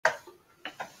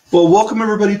Well, welcome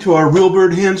everybody to our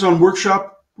RealBird hands-on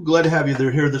workshop. We're glad to have you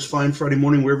there here this fine Friday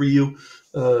morning, wherever you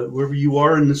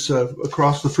are in this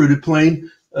across the fruited plain.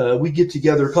 We get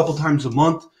together a couple times a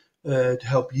month to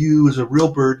help you as a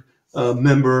RealBird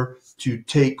member to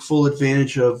take full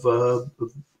advantage of the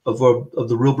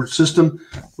RealBird system.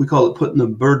 We call it putting the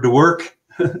bird to work.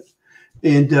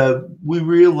 And we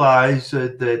realize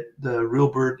that the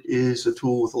RealBird is a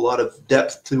tool with a lot of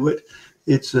depth to it.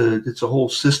 It's a whole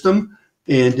system.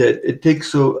 And it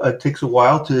takes a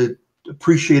while to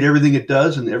appreciate everything it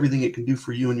does and everything it can do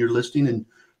for you and your listing and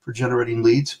for generating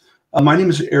leads. My name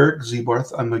is Eric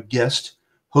Zebarth. I'm a guest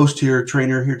host here,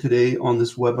 trainer here today on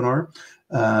this webinar.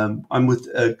 I'm with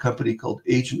a company called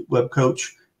Agent Web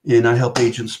Coach, and I help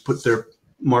agents put their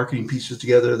marketing pieces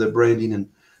together, their branding,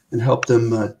 and help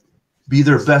them be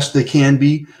their best they can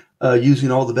be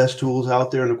using all the best tools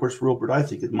out there. And of course, RealBird, I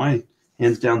think, is my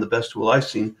hands down the best tool I've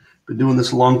seen. Been doing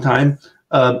this a long time.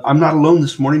 I'm not alone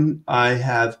this morning. I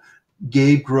have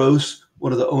Gabe Gross,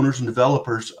 one of the owners and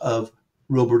developers of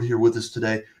RealBird, here with us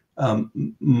today,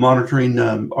 monitoring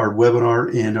our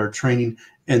webinar and our training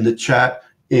and the chat,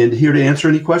 and here to answer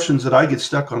any questions that I get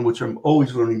stuck on, which I'm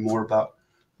always learning more about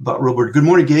RealBird. Good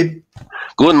morning, Gabe.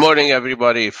 Good morning,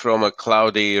 everybody, from a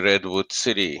cloudy Redwood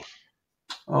City.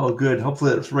 Oh, good.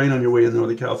 Hopefully it's rain on your way in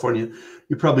Northern California.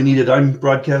 You probably need it. I'm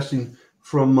broadcasting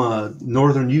from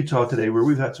northern Utah today, where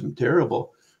we've had some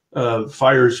terrible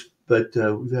fires, but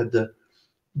we've had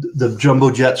the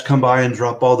jumbo jets come by and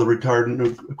drop all the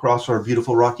retardant across our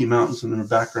beautiful Rocky Mountains in the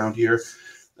background here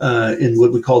in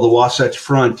what we call the Wasatch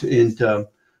Front. And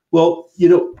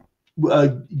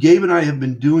Gabe and I have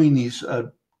been doing these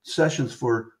sessions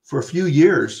for a few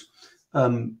years.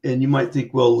 And you might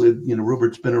think, well,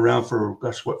 RealBird's been around for,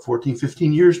 14,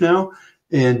 15 years now.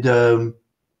 And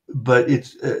but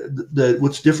it's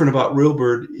what's different about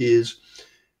RealBird is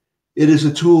it is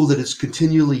a tool that is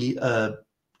continually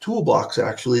toolbox.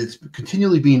 Actually, it's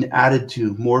continually being added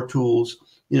to more tools.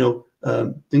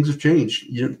 Things have changed.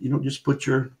 You don't just put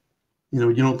your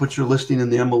you don't put your listing in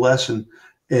the MLS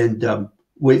and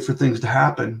wait for things to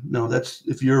happen. No, that's,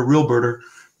 if you're a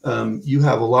RealBirder, you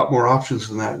have a lot more options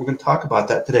than that. We're going to talk about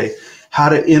that today. How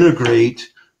to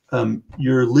integrate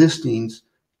your listings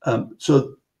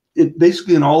so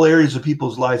basically in all areas of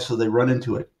people's lives, so they run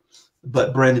into it,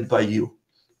 but branded by you.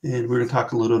 And we're going to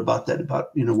talk a little bit about that,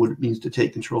 about what it means to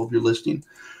take control of your listing.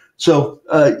 So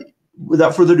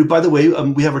without further ado, by the way,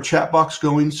 we have our chat box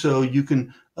going, so you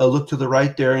can look to the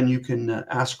right there and you can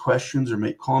ask questions or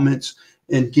make comments.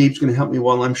 And Gabe's going to help me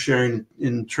while I'm sharing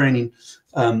in training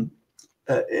to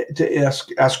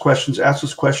ask questions. Ask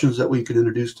us questions that we can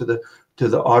introduce to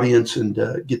the audience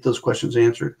and get those questions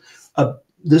answered.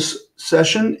 This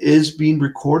session is being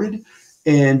recorded,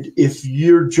 and if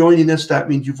you're joining us, that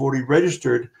means you've already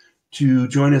registered to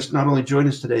join us. Not only join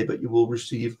us today, but you will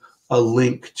receive a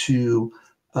link to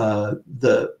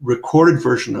the recorded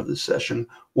version of this session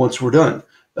once we're done.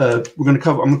 I'm going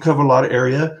to cover a lot of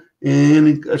area,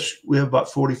 and we have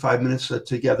about 45 minutes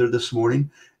together this morning.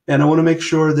 And I want to make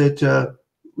sure that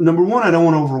number one, I don't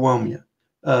want to overwhelm you.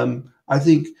 I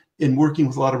think in working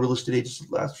with a lot of real estate agents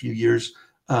the last few years,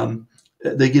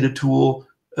 they get a tool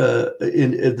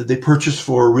that they purchase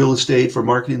for real estate, for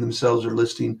marketing themselves or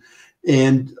listing.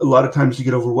 And a lot of times you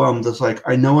get overwhelmed. It's like,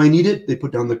 I know I need it. They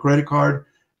put down the credit card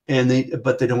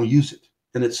but they don't use it.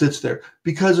 And it sits there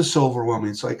because it's so overwhelming.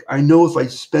 It's like, I know if I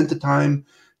spent the time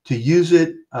to use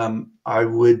it, I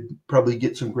would probably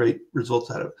get some great results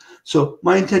out of it. So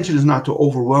my intention is not to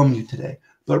overwhelm you today,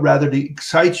 but rather to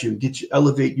excite you,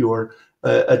 elevate your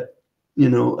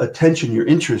attention, your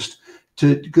interest.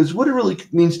 Because what it really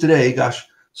means today, gosh,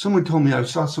 someone told me, I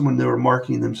saw someone, they were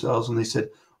marketing themselves, and they said,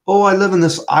 oh, I live in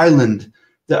this island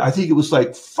that I think it was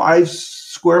like 5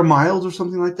 square miles or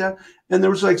something like that. And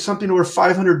there was like something over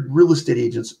 500 real estate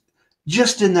agents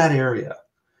just in that area.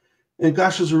 And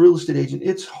gosh, as a real estate agent,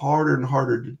 it's harder and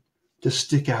harder to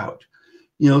stick out,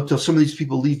 till some of these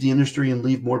people leave the industry and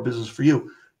leave more business for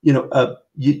you.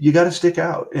 You got to stick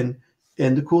out. And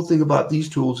the cool thing about these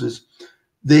tools is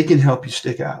they can help you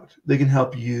stick out. They can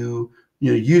help you,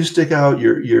 you stick out,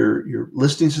 your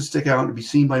listings to stick out and be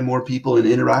seen by more people and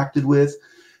interacted with.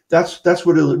 That's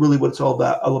what it's all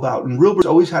about. And RealBird's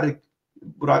always had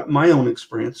my own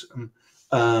experience.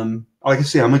 Like I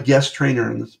say, I'm a guest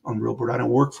trainer on RealBird. I don't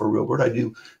work for RealBird. I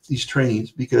do these trainings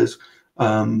because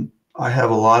I have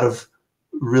a lot of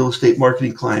real estate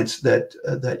marketing clients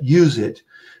that use it.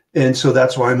 And so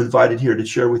that's why I'm invited here to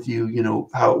share with you,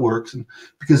 how it works. And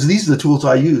because these are the tools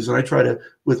I use, and I try to,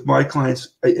 with my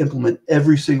clients, I implement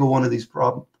every single one of these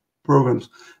programs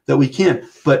that we can.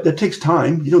 But that takes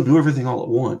time. You don't do everything all at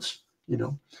once. you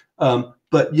know.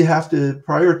 But you have to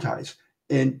prioritize,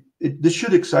 and this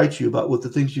should excite you about what the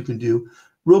things you can do.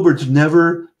 RealBird's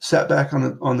never sat back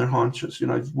on their haunches. You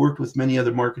know, I've worked with many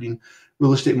other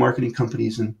real estate marketing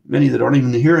companies, and many that aren't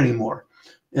even here anymore.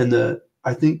 And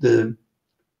I think the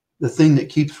thing that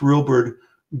keeps RealBird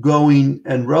going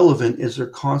and relevant is they're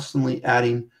constantly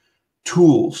adding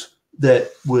tools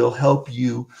that will help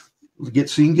you get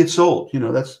seen, get sold. You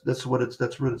know, that's what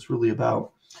it's really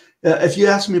about. If you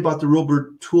ask me about the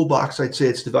RealBird toolbox, I'd say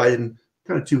it's divided in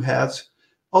kind of two halves.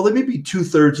 Although maybe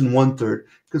 2/3 and 1/3,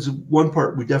 because one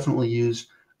part we definitely use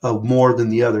more than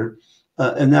the other,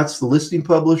 and that's the listing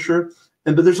publisher.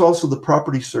 But there's also the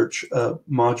property search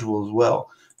module as well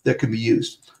that can be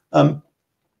used.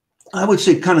 I would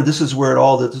say kind of this is where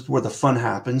the fun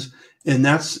happens, and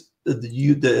that's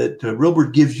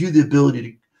RealBird gives you the ability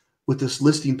to, with this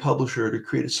listing publisher, to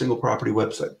create a single property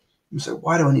website. You say,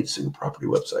 why do I need a single property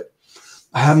website?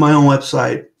 I have my own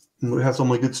website and it has all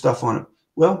my good stuff on it.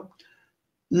 Well,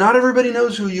 not everybody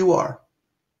knows who you are,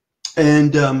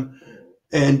 and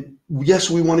yes,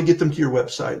 we want to get them to your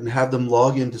website and have them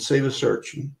log in to save a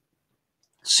search and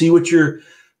see what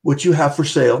you have for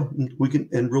sale. And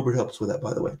RealBird helps with that,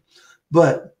 by the way.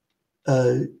 But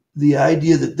the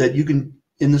idea that you can,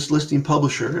 in this listing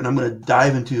publisher, and I'm going to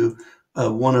dive into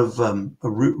one of a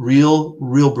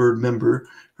RealBird member.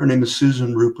 Her name is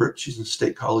Susan Rupert. She's in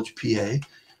State College, PA.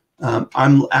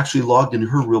 I'm actually logged into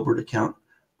her RealBird account.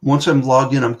 Once I'm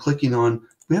logged in, I'm clicking on,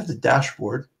 we have the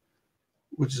dashboard,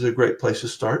 which is a great place to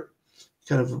start.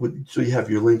 Kind of, so you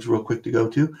have your links real quick to go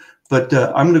to. But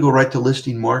I'm going to go right to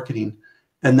listing marketing.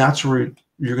 And that's where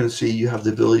you're going to see you have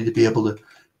the ability to be able to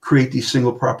create these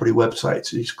single property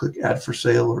websites. You just click add for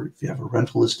sale, or if you have a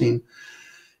rental listing.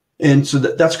 And so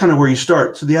that's kind of where you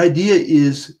start. So the idea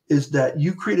is that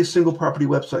you create a single property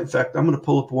website. In fact, I'm going to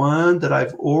pull up one that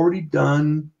I've already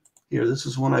done here. This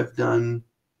is one I've done.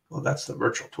 Well, that's the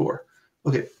virtual tour.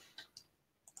 Okay.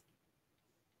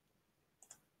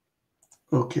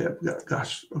 Okay,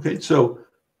 gosh. Okay, so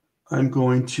I'm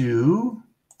going to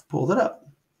pull that up.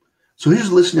 So here's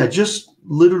a listing I just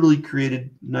literally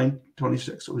created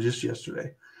 9/26. It was just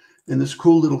yesterday. In this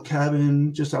cool little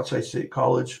cabin just outside State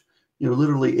College, you know,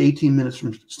 literally 18 minutes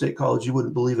from State College. You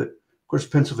wouldn't believe it. Of course,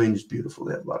 Pennsylvania's beautiful.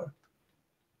 They have a lot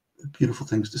of beautiful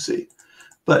things to see.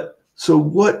 But so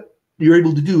what you're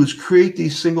able to do is create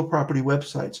these single property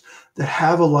websites that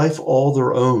have a life all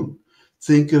their own.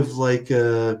 Think of like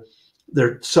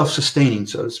they're self-sustaining,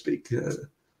 so to speak.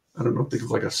 I don't know, think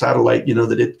of like a satellite, you know,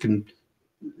 that it can,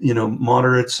 you know,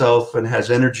 monitor itself and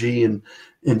has energy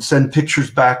and send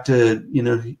pictures back to, you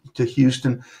know, to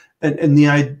Houston. And the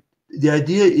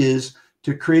idea is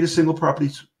to create a single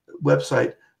property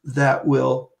website that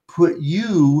will put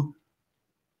you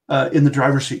in the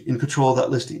driver's seat, in control of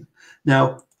that listing.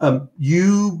 Now,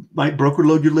 you might broker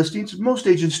load your listings. Most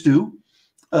agents do.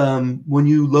 When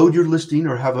you load your listing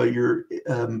or have your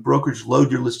brokerage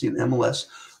load your listing in MLS,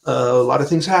 a lot of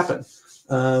things happen.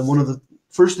 One of the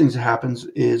first things that happens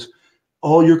is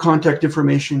all your contact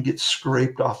information gets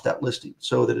scraped off that listing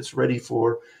so that it's ready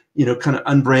for, you know, kind of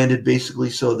unbranded, basically,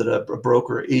 so that a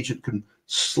broker or agent can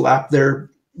slap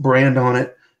their brand on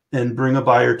it and bring a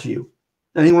buyer to you.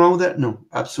 Anything wrong with that? No,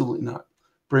 absolutely not.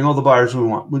 Bring all the buyers we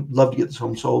want. We'd love to get this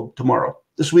home sold tomorrow.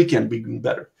 This weekend would be even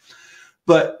better.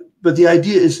 But the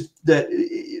idea is that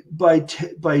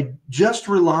by just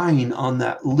relying on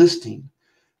that listing,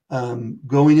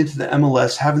 going into the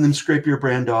MLS, having them scrape your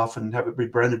brand off and have it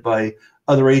rebranded by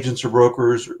other agents or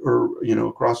brokers or you know,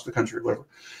 across the country or whatever,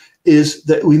 is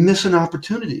that we miss an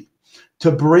opportunity to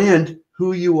brand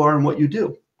who you are and what you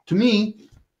do. To me,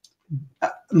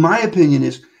 my opinion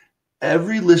is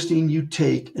every listing you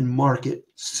take and market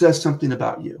says something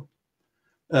about you.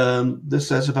 This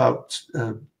says about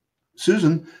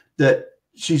Susan that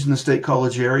she's in the State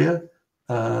College area.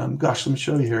 Gosh, let me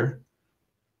show you here.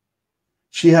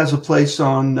 She has a place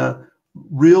on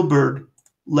RealBird,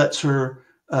 lets her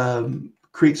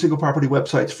create single property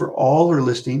websites for all her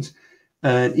listings,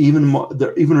 and even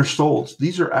her solds.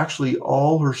 These are actually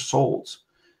all her solds.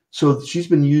 So she's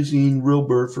been using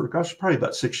RealBird for, gosh, probably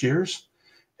about 6 years.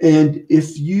 And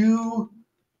if you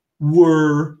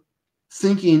were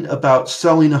thinking about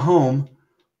selling a home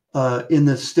in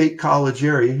the State College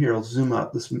area, here, I'll zoom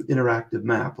out this interactive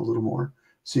map a little more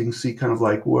so you can see kind of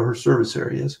like where her service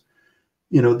area is.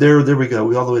 You know, there we go.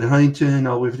 We all the way to Huntington,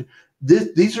 all the way to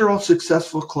these are all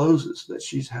successful closes that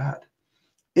she's had,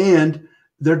 and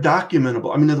they're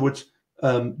documentable. I mean, in other words,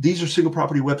 these are single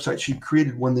property websites she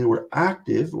created when they were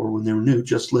active or when they were new,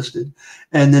 just listed,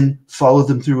 and then followed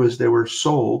them through as they were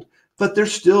sold. But they're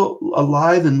still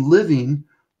alive and living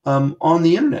on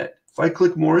the internet. if I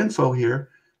click more info here,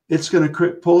 it's going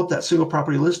to pull up that single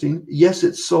property listing. Yes,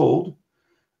 it's sold.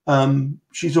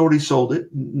 She's already sold it.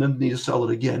 Doesn't need to sell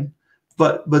it again.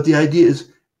 But the idea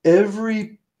is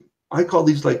I call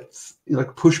these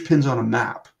like push pins on a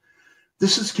map.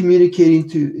 This is communicating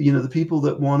to the people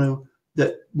that want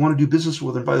to do business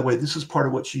with her. And by the way, this is part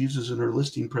of what she uses in her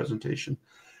listing presentation.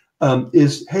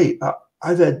 Is, hey,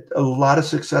 I've had a lot of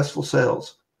successful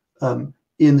sales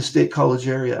in the State College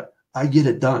area. I get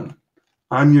it done.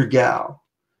 I'm your gal.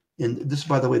 And this,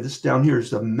 by the way, this down here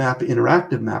is the map,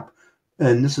 interactive map.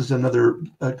 And this is another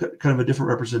kind of a different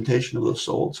representation of those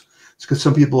solds. It's because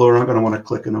some people are not going to want to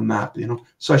click on a map,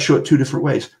 So I show it two different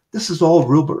ways. This is all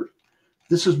RealBird.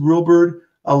 This is RealBird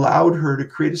allowed her to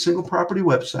create a single property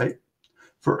website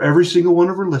for every single one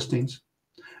of her listings.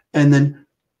 And then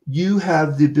you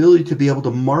have the ability to be able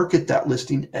to market that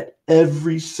listing at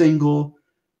every single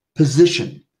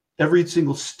position, every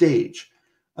single stage.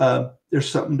 There's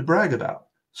something to brag about.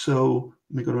 So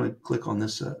let me go and click on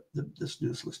this this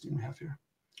newest listing we have here.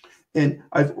 And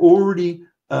I've already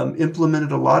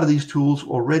implemented a lot of these tools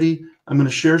already. I'm going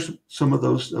to share some of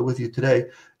those with you today.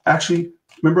 Actually,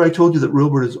 remember I told you that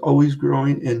RealBird is always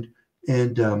growing and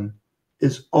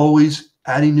is always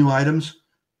adding new items.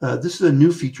 This is a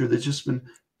new feature that's just been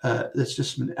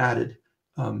added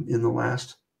in the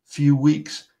last few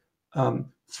weeks.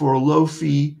 For a low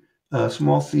fee,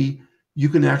 small fee, you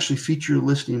can actually feature your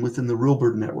listing within the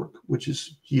RealBird network, which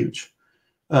is huge.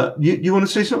 You want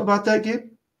to say something about that, Gabe?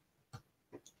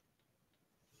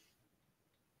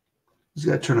 He's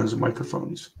got to turn on his microphone.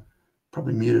 He's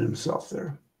probably muted himself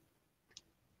there.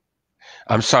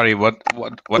 I'm sorry. What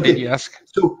Okay. did you ask?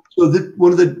 So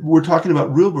we're talking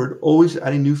about RealBird always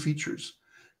adding new features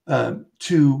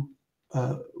to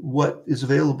what is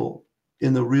available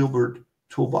in the RealBird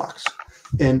toolbox,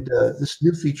 and this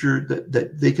new feature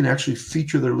that they can actually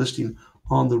feature their listing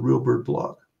on the RealBird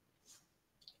blog.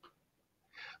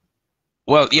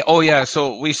 Well, yeah. Oh, yeah.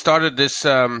 So we started this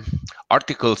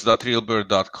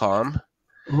articles.realbird.com.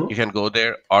 You can go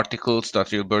there,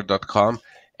 articles.realbird.com,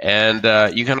 and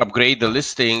you can upgrade the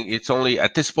listing. It's only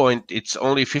at this point, it's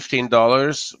only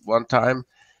 $15 one time,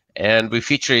 and we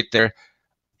feature it there.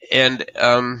 And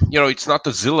it's not a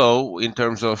Zillow in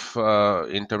terms of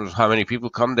how many people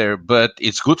come there, but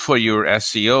it's good for your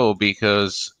SEO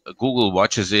because Google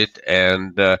watches it,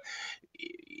 and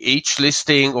each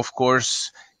listing, of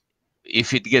course,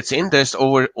 if it gets indexed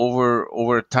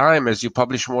over time, as you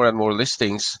publish more and more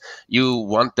listings, you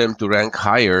want them to rank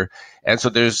higher. And so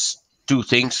there's two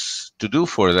things to do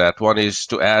for that. One is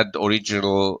to add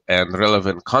original and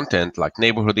relevant content like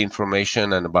neighborhood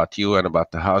information and about you and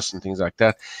about the house and things like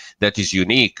that. That is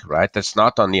unique, right? That's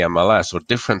not on the MLS or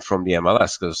different from the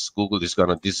MLS because Google is going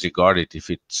to disregard it if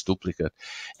it's duplicate.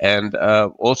 And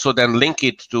also then link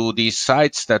it to these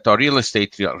sites that are real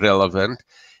estate relevant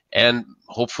and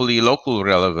hopefully local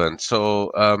relevant. So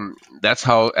that's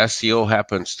how SEO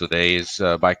happens today, is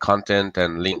by content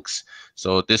and links.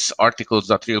 So this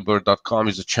articles.realbird.com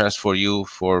is a chance for you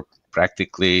for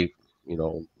practically,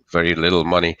 very little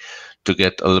money to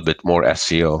get a little bit more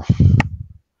SEO.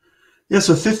 Yeah,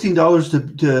 so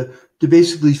 $15 to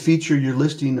basically feature your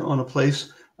listing on a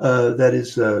place that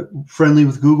is friendly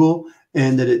with Google,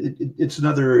 and that it's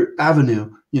another avenue,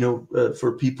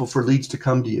 for leads to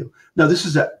come to you. Now, this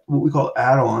is what we call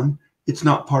add-on. It's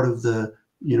not part of the,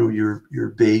 your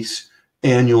base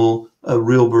annual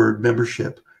RealBird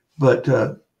membership, but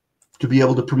to be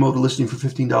able to promote a listing for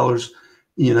 $15,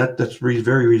 that's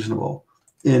very reasonable.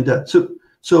 And so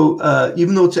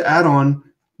even though it's an add-on,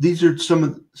 these are some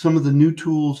of the new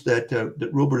tools that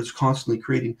RealBird is constantly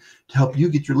creating to help you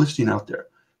get your listing out there.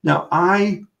 Now,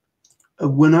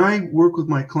 when I work with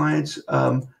my clients,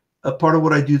 a part of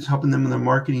what I do is helping them in their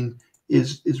marketing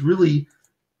is really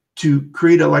to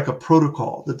create a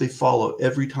protocol that they follow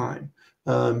every time.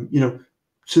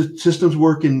 Systems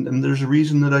work, and there's a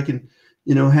reason that I can,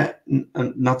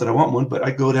 not that I want one, but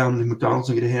I go down to McDonald's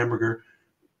and get a hamburger,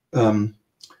 and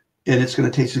it's going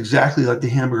to taste exactly like the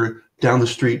hamburger down the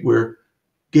street where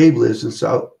Gabe lives in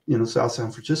South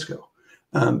San Francisco.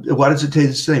 Why does it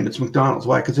taste the same? It's McDonald's.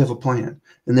 Why? Because they have a plan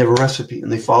and they have a recipe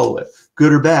and they follow it.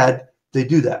 Good or bad, they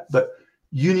do that. But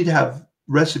you need to have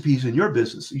recipes in your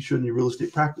business. You should in your real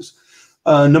estate practice.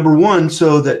 Number one,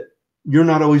 so that you're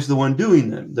not always the one doing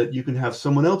them, that you can have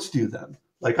someone else do them,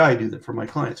 like I do them for my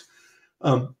clients.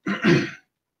 And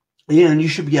you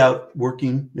should be out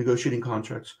working, negotiating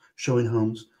contracts, showing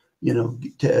homes,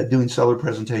 doing seller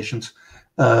presentations,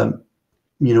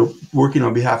 working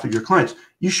on behalf of your clients.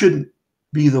 You shouldn't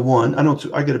be the one. I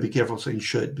got to be careful saying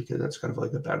should, because that's kind of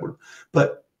like a bad word.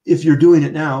 But if you're doing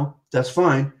it now, that's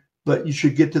fine. but you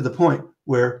should get to the point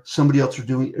where somebody else are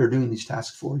doing these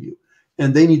tasks for you,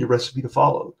 and they need a recipe to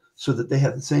follow so that they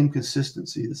have the same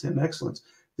consistency, the same excellence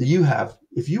that you have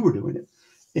if you were doing it.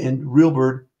 And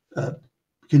RealBird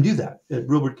can do that.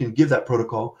 RealBird can give that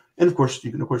protocol, and of course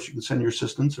you can send your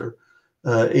assistants or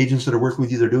agents that are working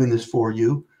with you. They're doing this for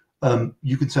you.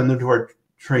 You can send them to our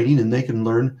training, and they can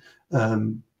learn.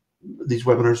 These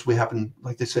webinars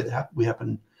like they said, we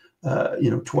happen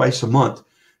twice a month,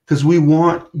 because we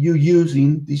want you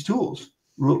using these tools.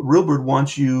 RealBird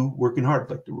wants you working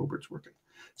hard like the RealBird's working.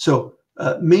 So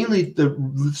mainly the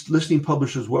listing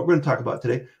publishers, what we're going to talk about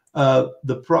today.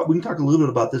 We can talk a little bit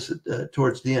about this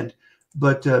towards the end,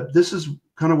 but this is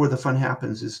kind of where the fun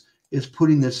happens, is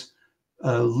putting this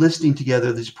listing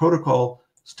together, these protocols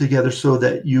together, so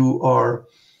that you are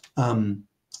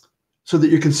so that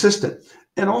you're consistent.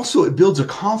 And also it builds a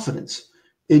confidence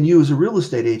in you as a real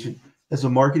estate agent, as a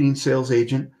marketing sales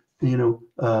agent,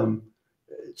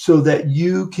 so that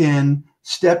you can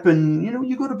step in,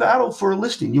 you go to battle for a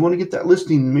listing. You want to get that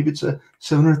listing. Maybe it's a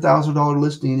 $700,000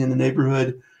 listing in a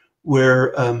neighborhood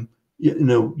where,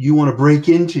 you want to break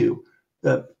into.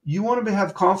 You want to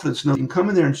have confidence. You can come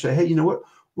in there and say, hey, you know what?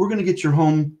 We're going to get your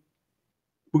home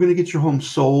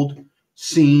sold,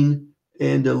 seen,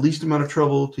 and the least amount of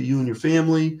trouble to you and your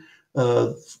family.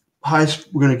 We're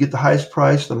going to get the highest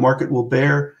price the market will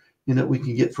bear, we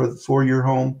can get for your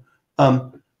home,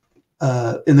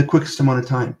 in the quickest amount of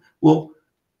time. Well,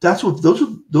 those are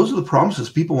the promises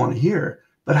people want to hear.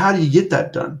 But how do you get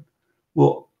that done?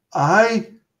 Well, I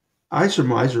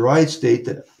surmise, or I state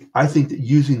that I think that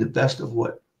using the best of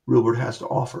what RealBird has to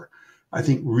offer, I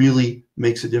think really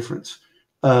makes a difference.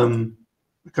 I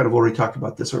kind of already talked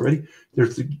about this already.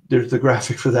 There's the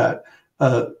graphic for that.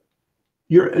 Understand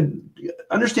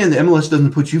the MLS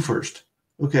doesn't put you first,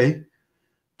 okay?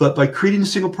 But by creating a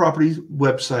single property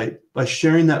website, by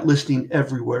sharing that listing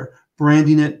everywhere,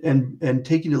 branding it, and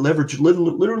taking leverage,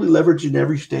 literally leveraging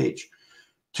every stage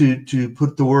to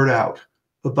put the word out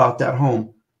about that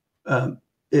home,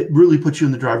 it really puts you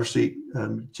in the driver's seat.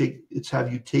 It's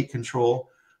have you take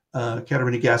control.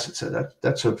 Katarina Gassett said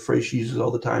that's a phrase she uses all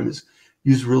the time, is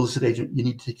use a real estate agent. You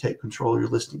need to take control of your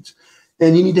listings,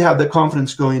 and you need to have that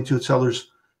confidence going into a seller's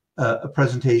a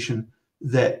presentation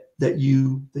that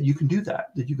you can do that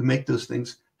you can make those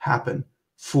things happen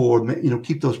for,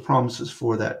 keep those promises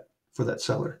for that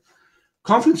seller.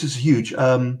 Confidence is huge.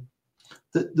 The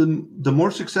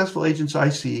more successful agents I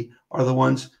see are the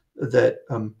ones that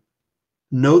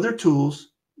know their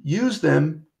tools, use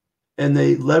them, and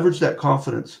they leverage that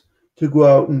confidence to go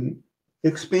out and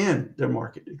expand their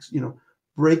market,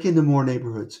 break into more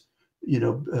neighborhoods.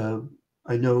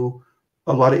 I know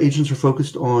a lot of agents are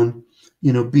focused on,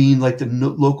 being like the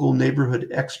local neighborhood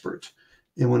expert.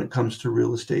 And when it comes to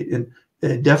real estate, and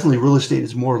definitely real estate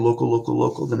is more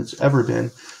local than it's ever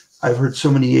been. I've heard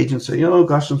so many agents say, oh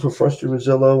gosh, I'm so frustrated with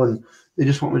Zillow, and they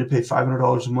just want me to pay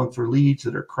 $500 a month for leads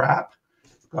that are crap.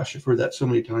 Gosh, I've heard that so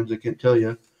many times I can't tell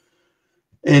you.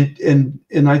 And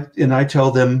I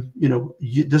tell them,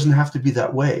 it doesn't have to be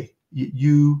that way.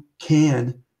 You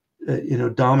can,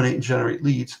 dominate and generate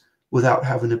leads without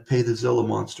having to pay the Zillow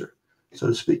monster, so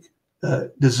to speak.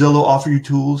 Does Zillow offer you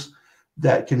tools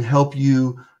that can help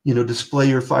you, display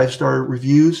your 5-star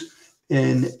reviews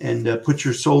and put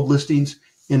your sold listings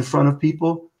in front of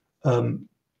people?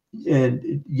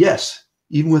 And yes,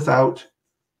 even without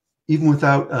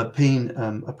paying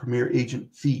a premier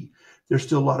agent fee, there's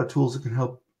still a lot of tools that can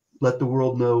help let the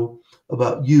world know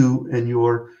about you and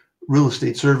your real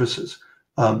estate services.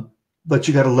 But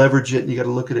you got to leverage it, and you got to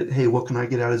look at it. Hey, what can I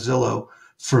get out of Zillow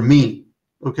for me?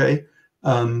 Okay.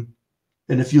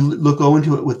 And if you go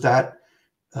into it with that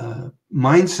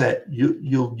mindset,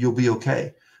 you'll be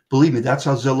okay. Believe me, that's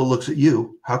how Zillow looks at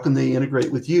you. How can they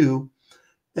integrate with you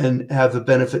and have a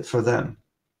benefit for them?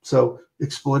 So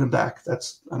exploit them back. I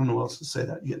don't know what else to say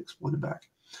that. You get exploited back.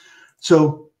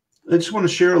 So I just want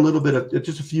to share a little bit of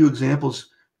just a few examples.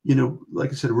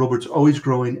 Like I said, RealBird's always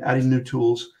growing, adding new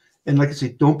tools. And like I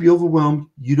say, don't be overwhelmed.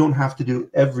 You don't have to do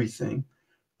everything.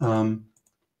 But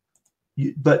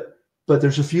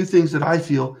there's a few things that I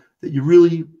feel that you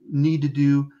really need to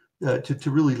do to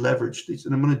really leverage these.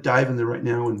 And I'm going to dive in there right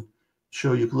now and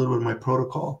show you a little bit of my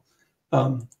protocol.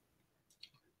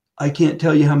 I can't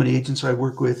tell you how many agents I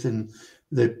work with and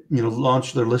that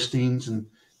launch their listings, and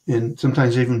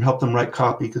sometimes I even help them write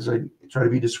copy because I try to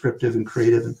be descriptive and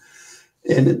creative.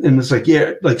 And it's like,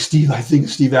 yeah, like Steve, I think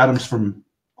Steve Adams from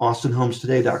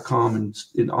AustinHomesToday.com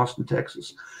in Austin,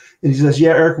 Texas. And he says,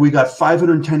 yeah, Eric, we got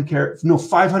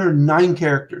 509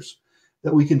 characters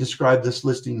that we can describe this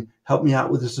listing. Help me out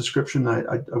with this description.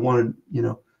 I want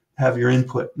to, have your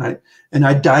input. And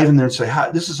I dive in there and say,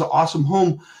 this is an awesome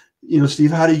home.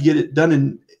 Steve, how do you get it done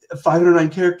in 509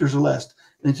 characters or less?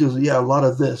 And he goes, yeah, a lot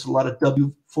of this, a lot of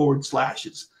W forward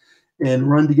slashes and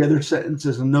run together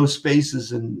sentences and no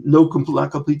spaces and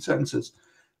not complete sentences.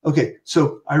 Okay,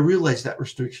 so I realize that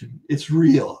restriction. It's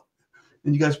real.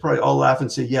 And you guys probably all laugh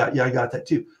and say, yeah, I got that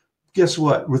too. Guess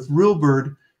what? With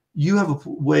RealBird, you have a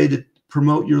way to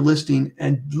promote your listing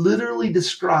and literally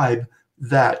describe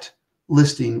that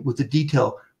listing with the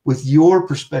detail, with your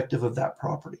perspective of that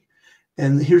property.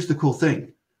 And here's the cool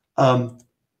thing.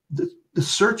 The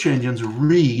search engines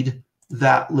read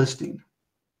that listing.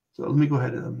 So let me go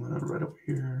ahead and I'm going to right over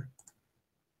here.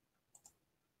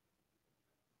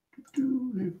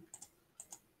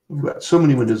 We've got so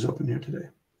many windows open here today.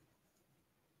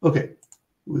 Okay,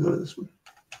 we go to this one.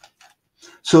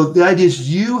 So the idea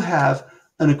is you have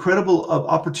an incredible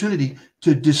opportunity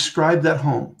to describe that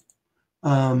home.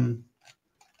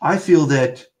 I feel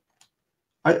that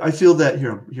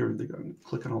here I'm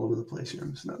clicking all over the place here.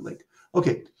 I'm just not like,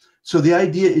 okay. So the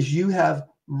idea is you have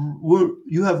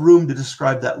room to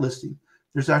describe that listing.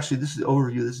 There's actually, this is the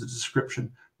overview, this is the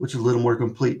description, which is a little more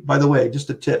complete. By the way, just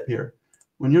a tip here.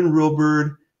 When you're in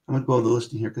RealBird, I'm going to go on the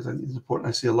listing here because I think it's important.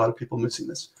 I see a lot of people missing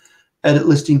this. Edit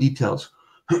listing details.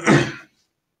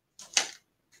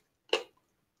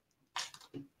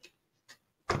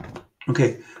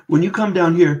 Okay, when you come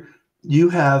down here, you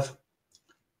have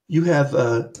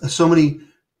so many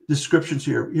descriptions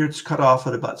here. Here it's cut off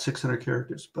at about 600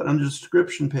 characters. But on the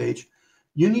description page,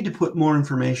 you need to put more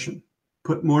information.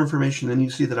 Put more information, and you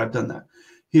see that I've done that.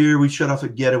 Here we shut off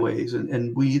at getaways,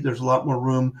 and there's a lot more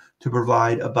room to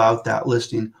provide about that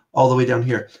listing all the way down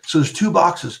here. So there's 2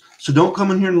 boxes. So don't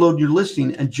come in here and load your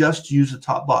listing and just use the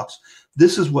top box.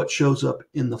 This is what shows up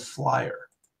in the flyer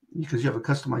because you have a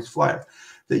customized flyer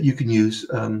that you can use,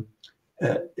 and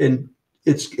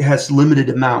it has limited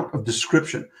amount of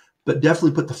description, but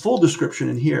definitely put the full description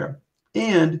in here.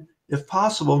 And if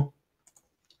possible,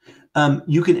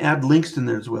 you can add links in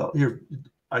there as well. Here,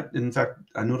 in fact,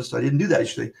 I noticed I didn't do that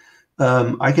yesterday.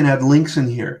 I can add links in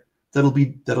here that'll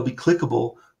be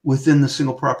clickable within the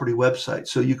single property website,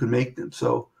 so you can make them.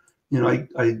 So,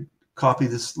 I copy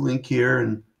this link here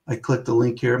and I click the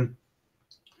link here,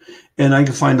 and I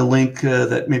can find a link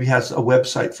that maybe has a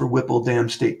website for Whipple Dam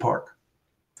State Park.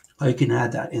 I can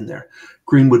add that in there.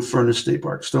 Greenwood Furnace State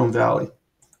Park, Stone Valley.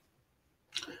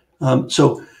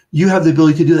 So you have the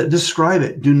ability to do that. Describe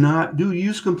it.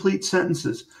 Use complete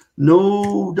sentences.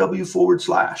 No W forward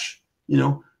slash.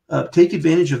 Take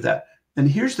advantage of that. And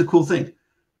here's the cool thing: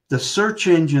 the search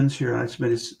engines here. I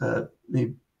made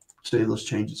maybe say those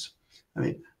changes.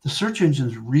 The search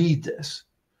engines read this.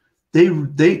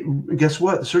 They guess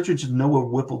what? The search engines know where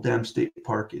Whipple Dam State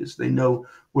Park is. They know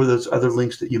where those other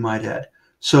links that you might add.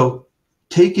 So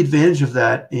take advantage of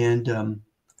that and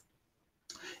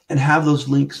have those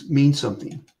links mean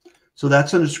something. So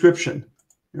that's a description.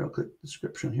 Here, I'll click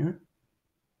description here.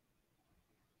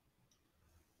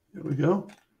 There we go.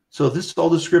 So this is all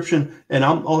description, and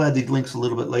I'll add these links a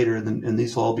little bit later, and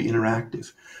these will all be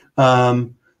interactive.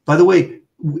 By the way,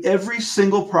 every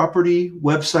single property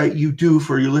website you do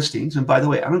for your listings, and by the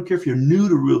way, I don't care if you're new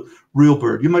to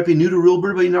RealBird. You might be new to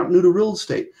RealBird, but you're not new to real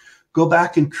estate. Go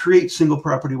back and create single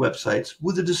property websites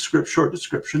with a short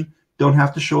description. Don't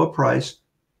have to show a price.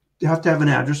 You have to have an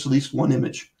address, at least one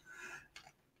image.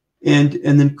 And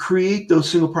then create those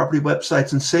single property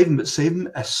websites and save them, but save them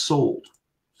as sold.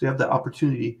 So you have the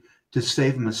opportunity to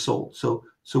save them as sold. So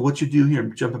what you do here,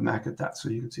 I'm jumping back at that so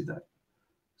you can see that.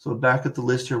 So back at the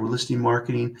list here, we're listing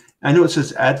marketing. I know it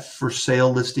says add for sale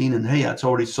listing, and hey, it's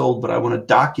already sold, but I want to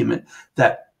document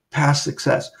that past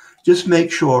success. Just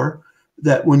make sure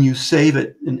that when you save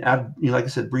it and add, like I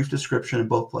said, brief description in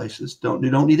both places. You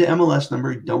don't need an MLS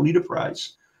number. You don't need a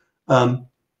price. But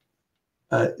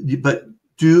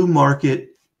do mark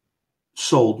it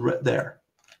sold right there.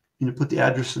 Put the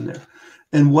address in there.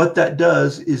 And what that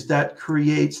does is that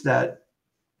creates that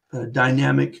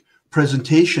dynamic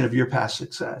presentation of your past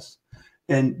success.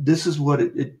 And this is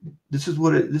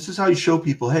how you show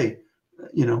people, hey,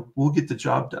 we'll get the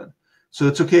job done. So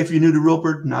it's okay if you're new to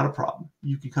RealBird, not a problem.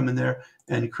 You can come in there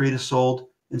and create a sold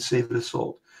and save it as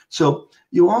sold. So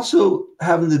you also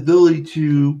have the ability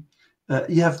to,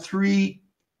 you have 3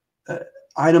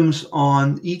 items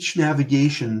on each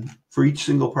navigation for each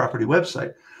single property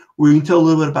website, where you can tell a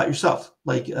little bit about yourself.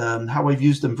 Like how I've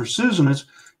used them for Susan is,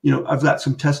 I've got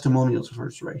some testimonials of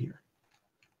hers right here.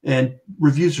 And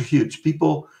reviews are huge.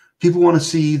 People want to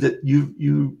see that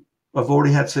you have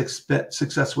already had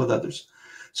success with others.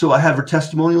 So I have her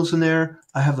testimonials in there.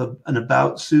 I have an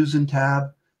About Susan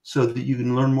tab so that you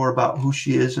can learn more about who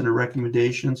she is and her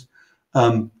recommendations.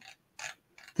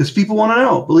 Because people want to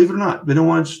know, believe it or not, they don't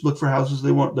want to just look for houses.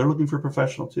 They're looking for a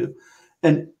professional too.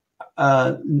 And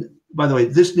by the way,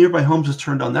 this nearby homes is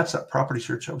turned on. That's that property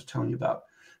search I was telling you about.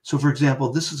 So for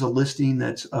example, this is a listing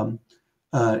that's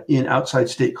in outside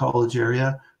State College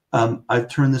area. I've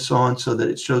turned this on so that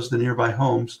it shows the nearby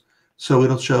homes. So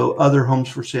it'll show other homes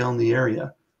for sale in the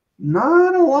area.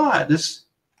 Not a lot. It's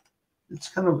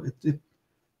kind of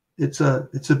it's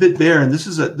a bit bare, and this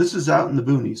is out in the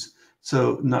boonies,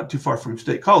 so not too far from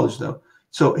State College though.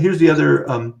 So here's the other.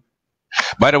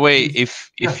 By the way,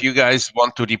 if you guys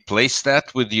want to replace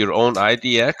that with your own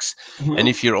IDX, and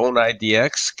if your own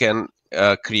IDX can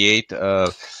create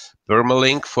a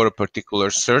permalink for a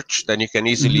particular search, then you can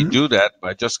easily do that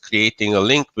by just creating a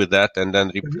link with that, and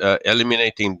then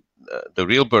eliminating the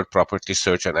RealBird property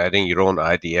search and adding your own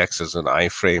IDX as an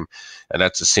iframe, and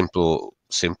that's a simple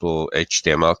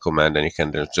HTML command, and you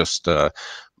can just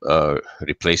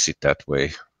replace it that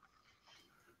way.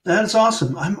 That's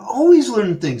awesome. I'm always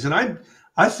learning things, and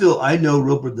I feel I know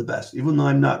RealBird the best, even though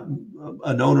I'm not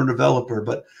an owner developer,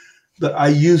 but I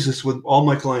use this with all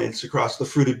my clients across the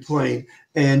fruited plain,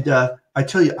 and I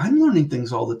tell you, I'm learning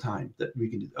things all the time that we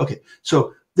can do. Okay,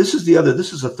 so this is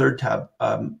a third tab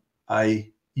I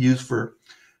use for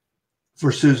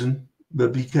Susan,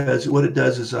 but because what it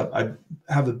does is I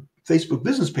have a Facebook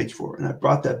business page for her, and I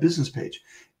brought that business page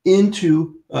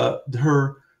into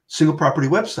her single property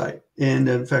website. And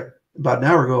in fact, about an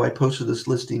hour ago, I posted this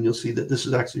listing. You'll see that this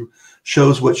is actually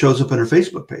shows what shows up in her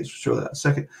Facebook page. We'll show that in a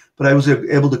second. But I was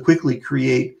able to quickly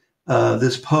create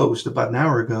this post about an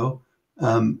hour ago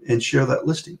and share that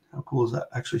listing. How cool is that?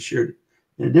 I actually shared it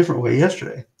in a different way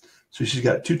yesterday. So she's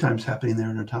got 2 times happening there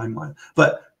in her timeline.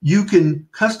 But you can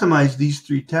customize these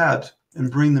 3 tabs and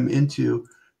bring them into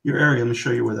your area. Let me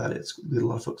show you where that is. We get a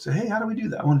lot of folks say, hey, how do we do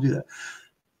that? I want to do that.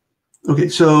 Okay,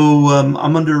 so I'm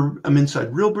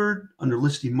inside RealBird under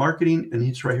listing marketing, and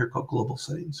it's right here called global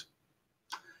settings.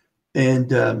 And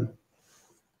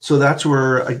so that's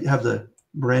where I have the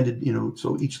branded,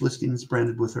 so each listing is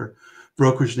branded with her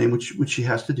broker's name, which she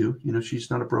has to do. She's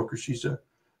not a broker. She's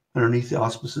underneath the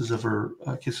auspices of her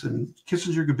Kissinger,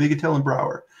 Bigetel, and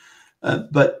Brower.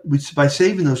 But by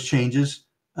saving those changes,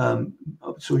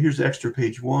 so here's the extra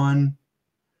page 1,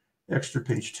 extra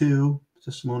page 2,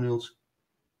 testimonials.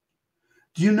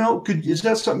 Do you know, is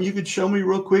that something you could show me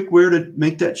real quick where to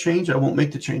make that change? I won't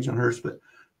make the change on hers, but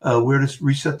where to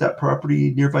reset that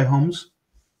property nearby homes?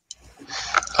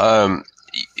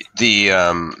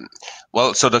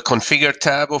 Well, so the configure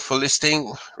tab of a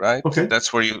listing, right? Okay.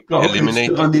 That's where you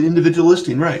eliminate on the individual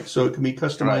listing, right? So it can be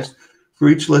customized for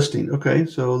each listing. Okay.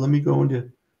 So let me go into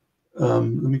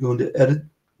edit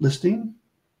listing.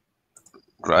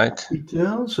 Right.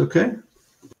 Details. Okay.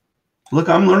 Look,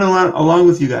 I'm learning along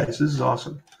with you guys. This is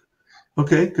awesome.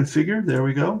 Okay, configure. There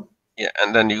we go. Yeah,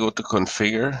 and then you go to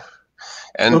configure,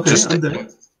 and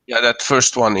that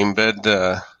first one, embed.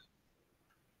 So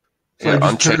I just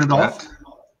uncheck turn it that. off.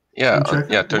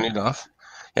 Turn it off.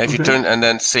 Yeah, if you turn and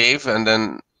then save, and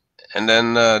then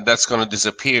that's going to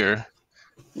disappear.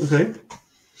 Okay.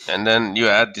 And then you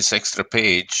add this extra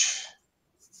page.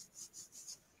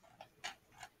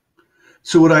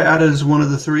 So would I add it as one of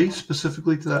the 3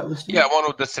 specifically to that listing? Yeah, one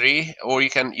of the 3, or you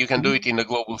can do it in the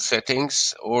global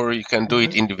settings, or you can do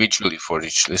it individually for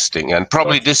each listing. And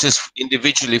probably this is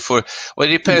individually for, well,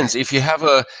 it depends. If you have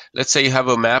let's say you have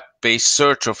a map-based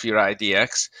search of your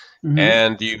IDX,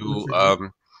 and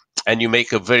you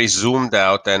make a very zoomed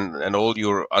out, and all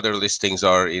your other listings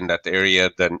are in that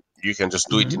area, then you can just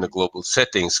do it in the global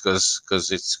settings because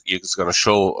it's going to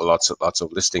show lots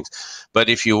of listings. But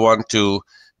if you want to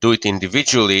do it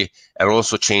individually and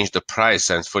also change the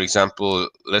price, and for example,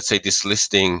 let's say this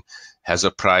listing has a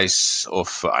price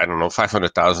of, I don't know,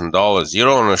 $500,000. You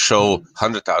don't want to show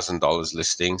 $100,000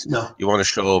 listings. No. You want to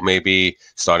show maybe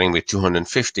starting with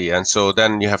 250, and so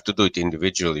then you have to do it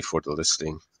individually for the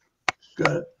listing.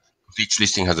 Got it. Each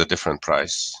listing has a different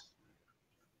price.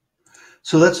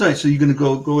 So that's nice. So you're going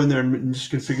to go in there and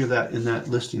just configure that in that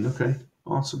listing. Okay,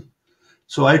 awesome.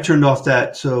 So I turned off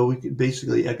that, so we can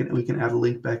basically we can add a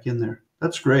link back in there.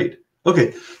 That's great.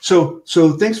 Okay, so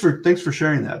thanks for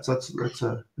sharing that. So that's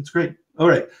great. All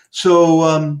right. So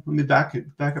let me back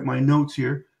up my notes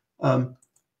here. I'm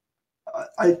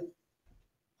going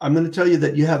to tell you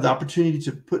that you have the opportunity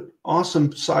to put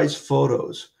awesome size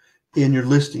photos in your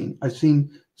listing. I've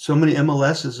seen so many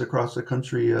MLSs across the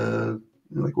country,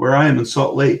 like where I am in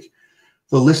Salt Lake,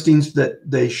 the listings that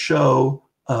they show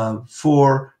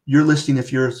for your listing,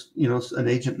 if you're an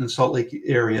agent in the Salt Lake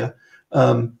area,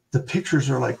 the pictures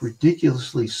are like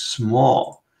ridiculously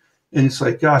small, and it's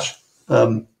like, gosh,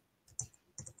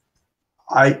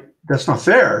 that's not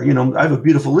fair. You know, I have a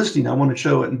beautiful listing. I want to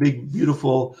show it in big,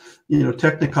 beautiful, you know,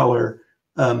 Technicolor.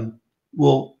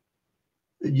 Well,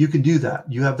 you can do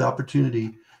that. You have the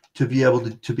opportunity to be able to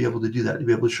do that, to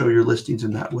be able to show your listings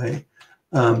in that way.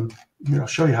 Here, I'll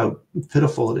show you how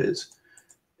pitiful it is.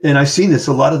 And I've seen this,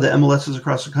 a lot of the MLSs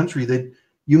across the country,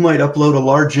 you might upload a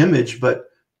large image, but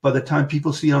by the time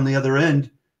people see it on the other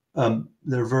end,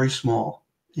 they're very small.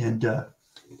 And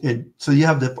so you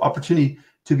have the opportunity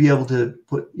to be able to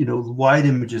put, you know, wide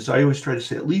images. I always try to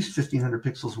say at least 1,500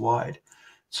 pixels wide,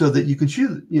 so that you can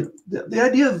choose. You know, the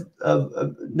idea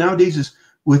of nowadays is,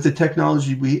 with the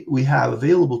technology we have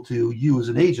available to you as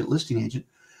an agent, listing agent,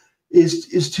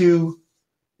 is to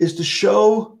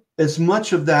show as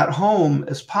much of that home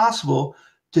as possible,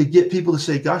 to get people to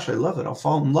say, gosh, I love it. I'll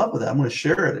fall in love with it. I'm going to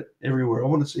share it everywhere. I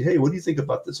want to say, hey, what do you think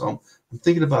about this home? I'm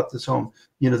thinking about this home.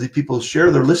 You know, the people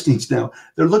share their listings now.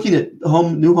 They're looking at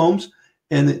new homes,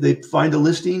 and they find a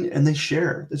listing and they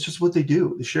share. It's just what they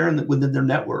do. They share within their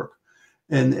network.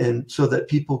 And so that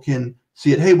people can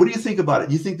see it. Hey, what do you think about it?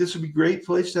 Do you think this would be a great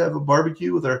place to have a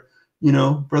barbecue with our, you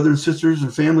know, brothers and sisters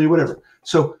and family, whatever.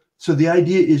 So the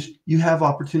idea is, you have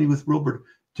opportunity with RealBird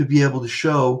to be able to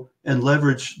show and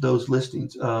leverage those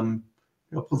listings. I'll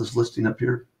pull this listing up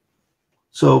here.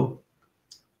 So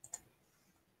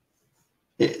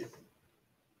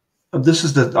this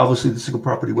is obviously the single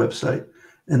property website,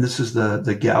 and this is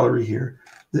the gallery here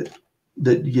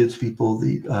that gives people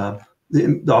the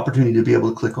opportunity to be able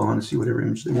to click on and see whatever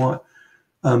image they want.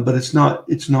 But it's not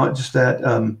just that.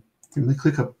 Let me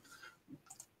click up.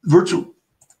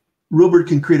 RealBird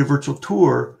can create a virtual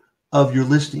tour of your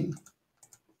listing.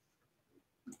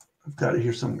 I've got it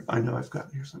here somewhere. I know I've got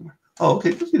it here somewhere. Oh,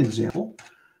 okay. Let's get an example.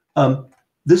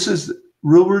 This is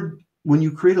RealBird. When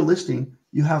you create a listing,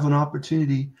 you have an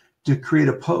opportunity to create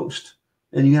a post,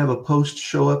 and you have a post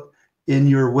show up in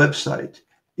your website.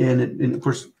 And of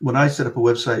course, when I set up a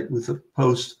website with a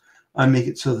post, I make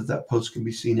it so that that post can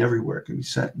be seen everywhere. It can be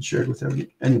sent and shared with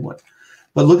anyone.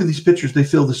 But look at these pictures. They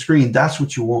fill the screen. That's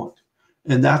what you want.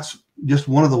 And that's just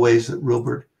one of the ways that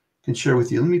RealBird can share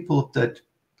with you. Let me pull up that.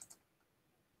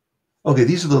 Okay,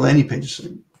 these are the landing pages.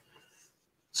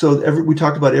 So we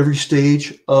talked about every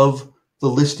stage of the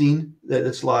listing, that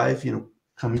it's live, you know,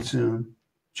 coming soon,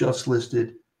 just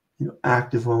listed, you know,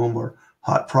 active home or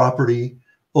hot property,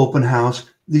 open house.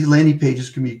 These landing pages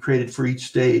can be created for each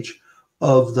stage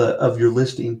of your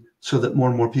listing, so that more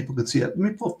and more people can see it. Let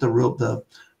me pull up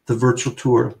the virtual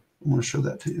tour. I want to show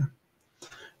that to you.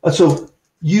 So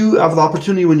you have the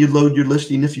opportunity, when you load your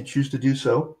listing, if you choose to do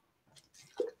so.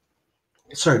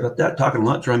 Sorry about that, talking a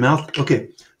lot, dry mouth. Okay,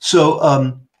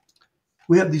 so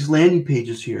we have these landing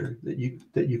pages here that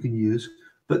you can use,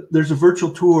 but there's a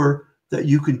virtual tour that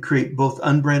you can create, both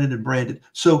unbranded and branded.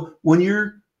 So when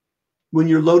you're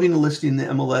loading a listing in the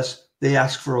MLS, they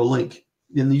ask for a link,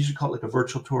 and they usually call it like a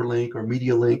virtual tour link or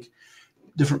media link.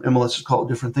 Different MLSs call it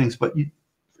different things, but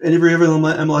every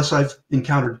MLS I've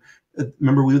encountered,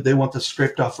 remember, they want the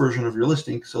scraped off version of your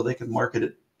listing so they can market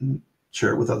it and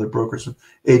share it with other brokers and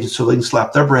agents, so they can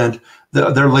slap their brand,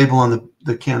 their label on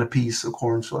the can of peas, the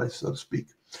corn slice, so to speak.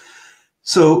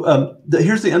 So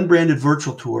here's the unbranded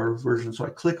virtual tour version. So I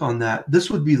click on that. This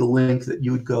would be the link that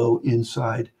you would go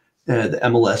inside the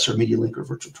MLS or media link or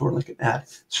virtual tour link and add.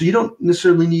 So you don't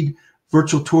necessarily need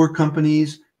virtual tour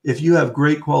companies. If you have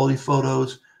great quality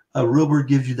photos, RealBird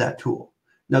gives you that tool.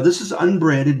 Now, this is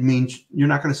unbranded, means you're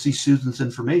not going to see Susan's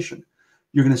information.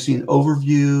 You're going to see an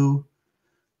overview.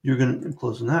 You're going to, I'm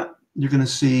closing that. You're going to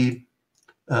see,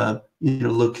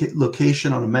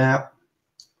 location on a map.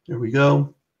 There we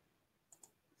go.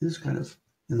 This is kind of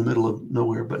in the middle of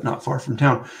nowhere, but not far from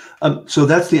town. So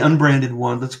that's the unbranded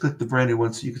one. Let's click the branded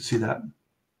one so you can see that.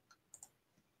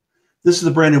 This is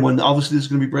the branded one. Obviously, this is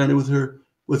going to be branded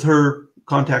with her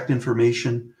contact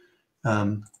information.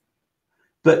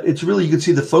 But it's really, you can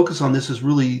see the focus on this is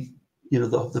really,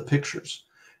 the pictures.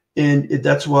 And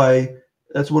that's why,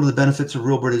 that's one of the benefits of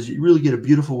RealBird, is you really get a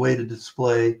beautiful way to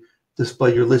display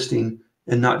your listing,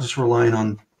 and not just relying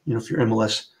on, if your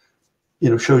MLS,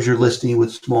 shows your listing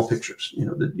with small pictures,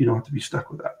 that you don't have to be stuck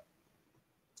with that.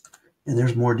 And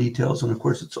there's more details. And of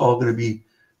course, it's all going to be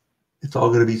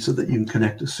so that you can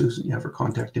connect to Susan. You have her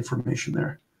contact information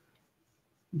there.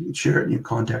 You can share it and you can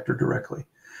contact her directly.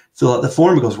 Fill out the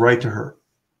form, it goes right to her.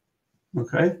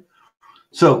 Okay.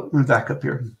 So let me back up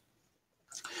here.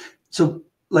 So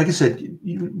like I said,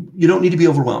 you don't need to be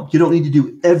overwhelmed. You don't need to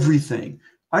do everything.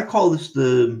 I call this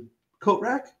the coat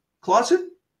rack, closet,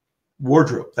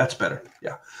 wardrobe. That's better.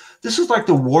 Yeah. This is like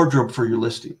the wardrobe for your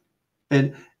listing.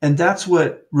 And that's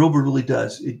what RealBird really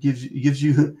does. It gives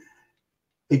your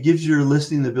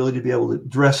listing the ability to be able to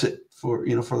dress it for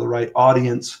for the right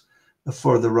audience,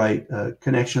 for the right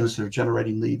connections that are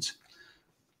generating leads.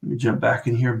 Let me jump back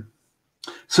in here.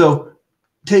 So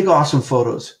take awesome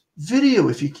photos, video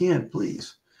if you can,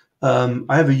 please.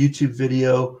 I have a YouTube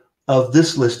video of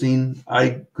this listing.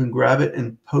 I can grab it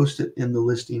and post it in the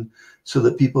listing so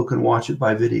that people can watch it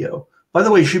by video. By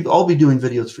the way, you should all be doing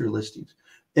videos for your listings.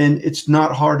 And it's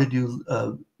not hard to do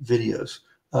videos.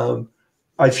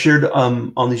 I've shared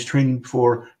on these training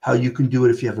before how you can do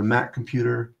it if you have a Mac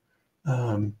computer.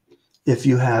 If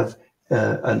you have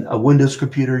a Windows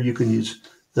computer, you can use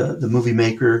the Movie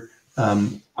Maker. I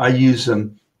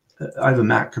have a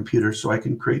Mac computer, so I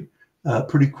can create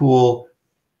pretty cool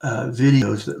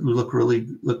videos that look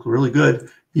really good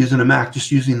using a Mac,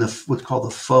 just using what's called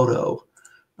the photo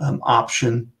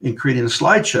option and creating a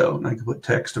slideshow. And I can put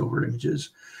text over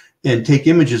images and take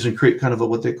images and create kind of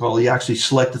what they call, you actually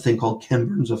select a thing called Ken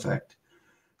Burns effect.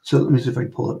 So let me see if I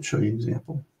can pull it up and show you an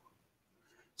example.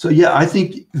 So yeah, I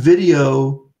think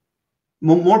video,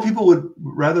 more people would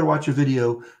rather watch a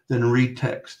video than read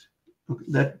text.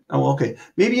 Okay.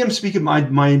 Maybe I'm speaking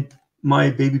my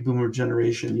baby boomer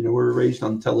generation. We're raised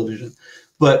on television,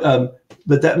 but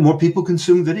that more people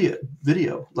consume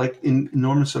video like in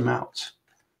enormous amounts.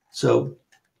 So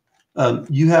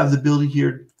you have the ability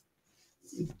here.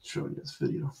 Showing this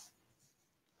video.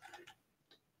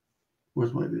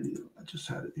 Where's my video? I just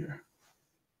had it here.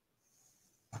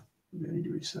 Maybe I need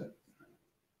to reset.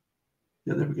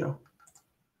 Yeah, there we go.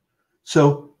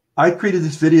 So I created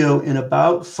this video in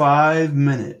about 5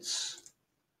 minutes,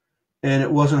 and it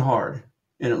wasn't hard,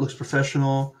 and it looks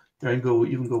professional. I can go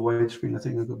even go widescreen. I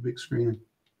think I'll go big screen.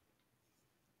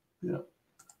 Yeah.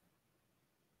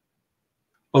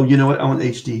 Oh, you know what? I want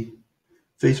HD.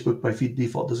 Facebook by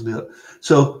default doesn't do that.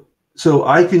 So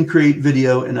I can create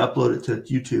video and upload it to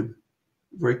YouTube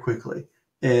very quickly.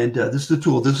 And this is the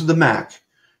tool. This is the Mac. If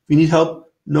you need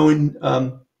help knowing,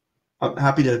 I'm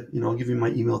happy to, I'll give you my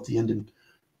email at the end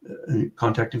and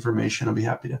contact information. I'll be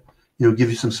happy to, give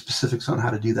you some specifics on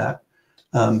how to do that.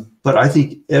 But I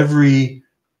think every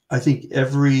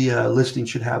listing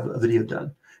should have a video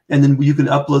done. And then you can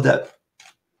upload that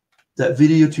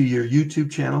video to your YouTube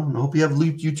channel. And I hope you have a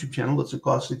YouTube channel. That's a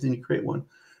costly thing to create one.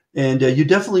 And you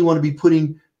definitely want to be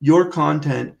putting your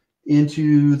content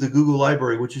into the Google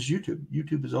library, which is YouTube.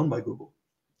 YouTube is owned by Google.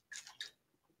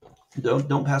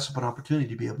 Don't pass up an opportunity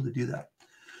to be able to do that.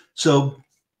 So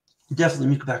definitely,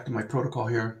 let me go back to my protocol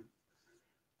here.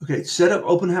 Okay, set up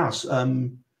open house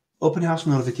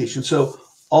notification. So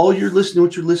all your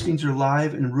listings are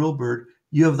live in RealBird.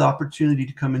 You have the opportunity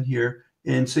to come in here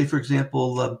and say, for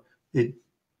example,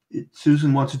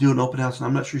 Susan wants to do an open house, and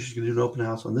I'm not sure she's going to do an open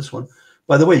house on this one.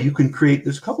 By the way, you can create,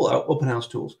 there's a couple of open house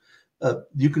tools.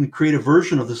 You can create a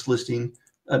version of this listing,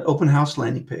 an open house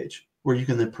landing page, where you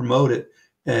can then promote it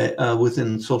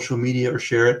within social media or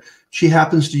share it. She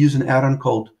happens to use an add-on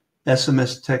called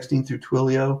SMS texting through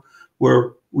Twilio,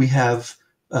 where we have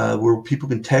where people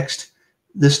can text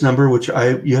this number, which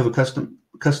you have a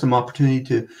custom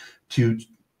opportunity to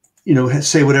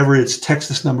say whatever it's text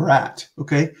this number at.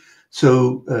 Okay.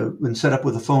 So when set up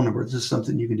with a phone number, this is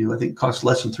something you can do. I think it costs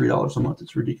less than $3 a month.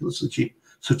 It's ridiculously cheap.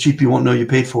 So cheap you won't know you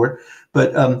paid for it.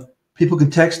 But people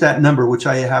can text that number, which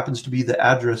happens to be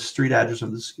the street address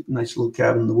of this nice little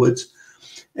cabin in the woods.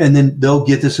 And then they'll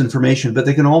get this information. But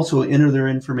they can also enter their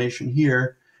information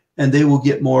here, and they will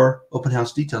get more open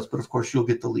house details. But of course, you'll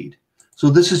get the lead. So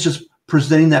this is just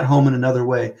presenting that home in another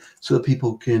way so that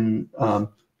people can, so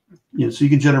you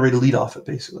can generate a lead off it,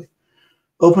 basically.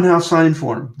 Open house sign-in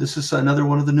form. This is another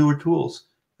one of the newer tools.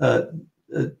 People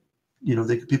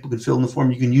can fill in the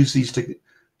form. You can use these to,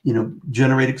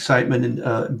 generate excitement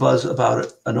and buzz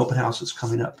about an open house that's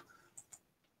coming up.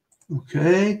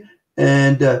 Okay,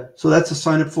 and so that's a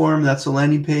sign-up form. That's a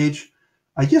landing page.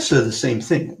 I guess they're the same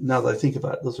thing. Now that I think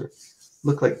about it, those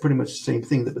look like pretty much the same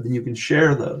thing. But then you can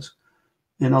share those,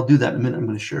 and I'll do that in a minute. I'm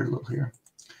going to share a little here.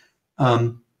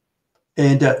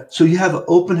 So you have an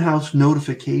open house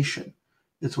notification.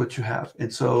 It's what you have.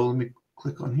 And so let me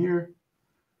click on here.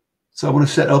 So I want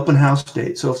to set open house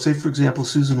date. So say, for example,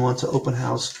 Susan wants an open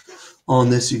house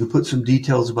on this. You can put some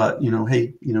details about,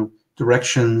 hey,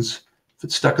 directions. If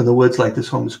it's stuck in the woods, like this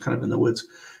home is kind of in the woods,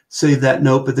 save that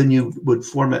note. But then you would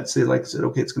format, say, like I said,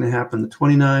 okay, it's going to happen the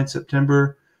 29th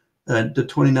September, the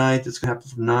 29th. It's going to happen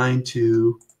from 9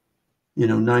 to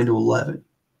 11,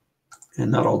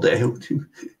 and not all day.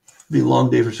 Be a long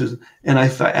day for Susan. And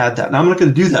if I add that, now I'm not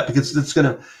going to do that because it's going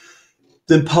to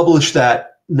then publish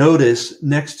that notice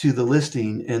next to the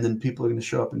listing, and then people are going to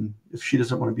show up. And if she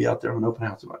doesn't want to be out there on an open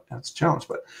house, that's a challenge.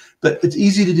 But it's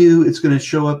easy to do. It's going to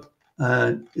show up.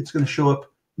 It's going to show up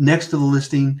next to the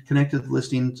listing, connect to the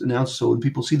listing, announced. So when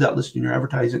people see that listing, you're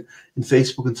advertising in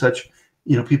Facebook and such,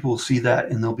 people will see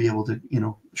that and they'll be able to,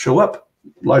 show up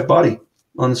live body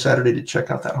on a Saturday to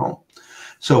check out that home.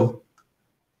 So,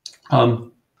 all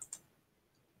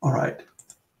right.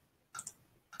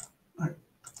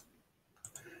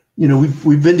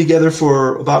 We've been together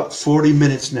for about 40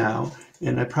 minutes now,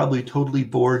 and I probably totally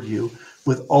bored you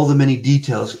with all the many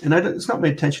details. And it's not my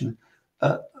intention.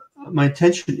 My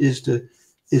intention is to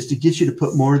get you to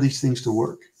put more of these things to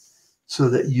work, so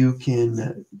that you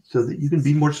can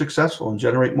be more successful and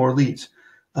generate more leads.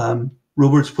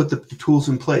 RealBird's put the tools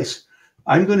in place.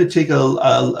 I'm going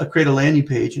to create a landing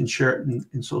page and share it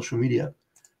in social media.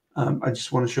 I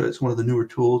just want to show it's one of the newer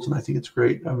tools, and I think it's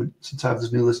great. Since I have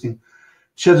this new listing.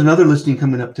 She has another listing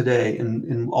coming up today,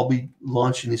 and I'll be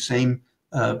launching the same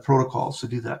protocols to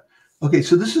do that. Okay,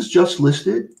 so this is just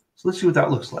listed. So let's see what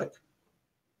that looks like.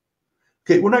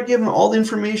 Okay, we're not giving all the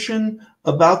information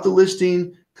about the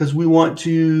listing because we want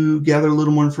to gather a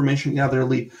little more information, gather a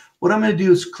lead. What I'm going to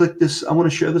do is click this. I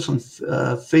want to share this on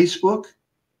Facebook.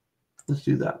 Let's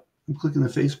do that. I'm clicking the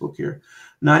Facebook here.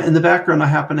 Now, in the background, I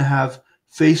happen to have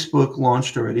Facebook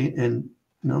launched already, and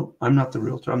no, I'm not the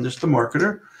realtor. I'm just the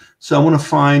marketer. So I want to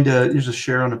find, there's a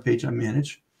share on a page I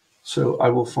manage. So I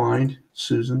will find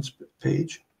Susan's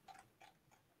page.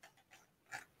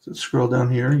 So scroll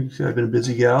down here. You see I've been a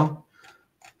busy gal.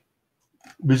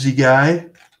 Busy guy.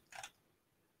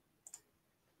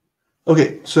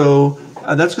 Okay, so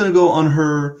that's going to go on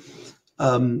her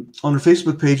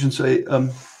Facebook page and say,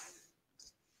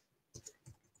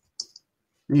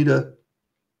 need a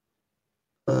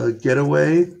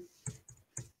getaway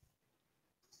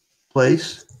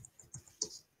place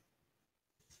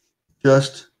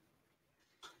just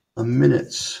a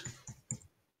minutes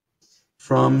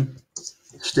from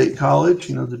State College.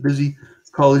 The busy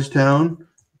college town.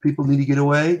 People need to get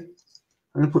away.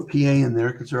 I'm going to put PA in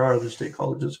there because there are other state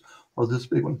colleges. Oh, this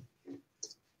big one.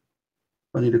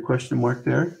 I need a question mark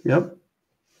there. Yep.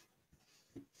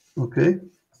 Okay.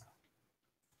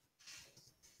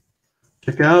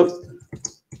 Check out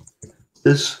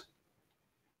this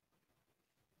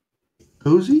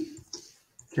cozy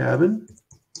cabin.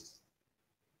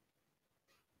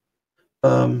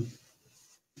 In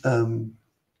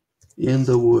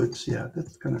the woods. Yeah,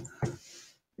 that's kind of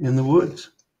in the woods.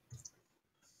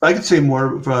 I could say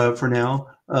more for now.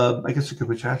 I guess I could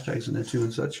put hashtags in there too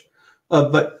and such.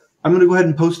 But I'm going to go ahead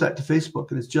and post that to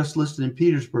Facebook, and it's just listed in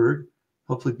Petersburg.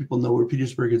 Hopefully people know where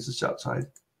Petersburg is. It's outside.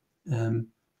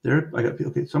 There, I got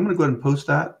okay. So I'm going to go ahead and post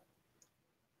that,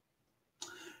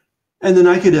 and then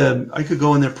I could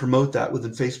go in there and promote that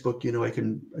within Facebook. I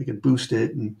can boost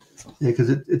it, and because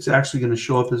it's actually going to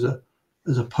show up as a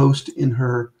post in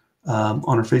her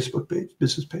on her Facebook page,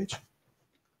 business page.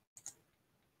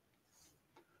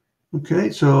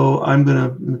 Okay, so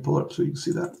let me pull it up so you can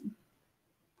see that.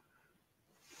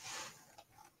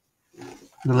 I'm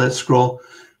gonna let it scroll.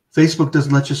 Facebook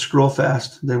doesn't let you scroll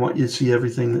fast. They want you to see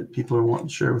everything that people are wanting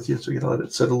to share with you, so you gotta let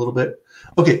it set a little bit.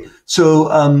 Okay,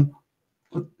 so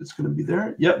it's gonna be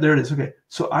there. Yep, there it is. Okay,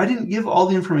 so I didn't give all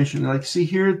the information. Like, see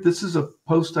here, this is a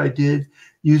post I did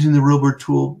using the RealBird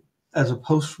tool as a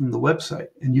post from the website,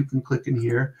 and you can click in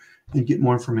here and get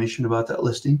more information about that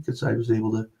listing because I was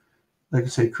able to, like I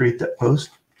say, create that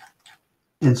post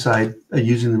inside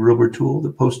using the RealBird tool,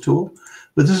 the post tool.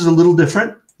 But this is a little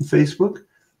different in Facebook.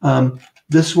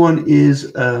 This one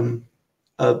is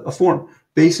a form.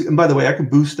 Basic, and by the way, I can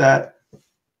boost that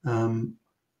and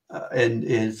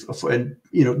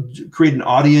create an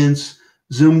audience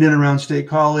zoomed in around State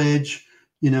College.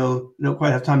 Don't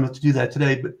quite have time enough to do that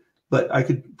today, but I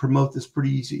could promote this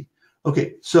pretty easy.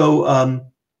 Okay, so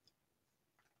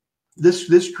this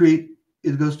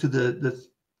it goes to the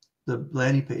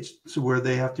landing page, so where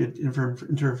they have to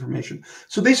enter information.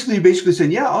 So basically, you're basically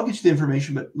saying, yeah, I'll get you the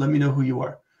information, but let me know who you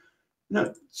are.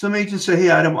 Some agents say, hey,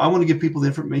 I want to give people the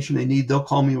information they need. They'll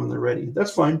call me when they're ready.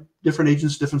 That's fine. Different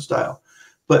agents, different style.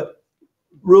 But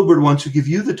RealBird wants to give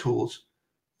you the tools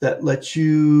that let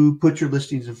you put your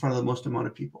listings in front of the most amount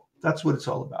of people. That's what it's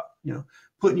all about.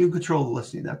 Putting you in control of the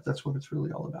listing. That's what it's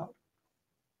really all about.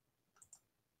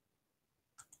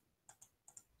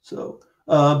 So,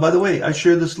 by the way, I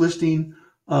share this listing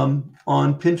on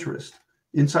Pinterest.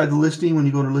 Inside the listing, when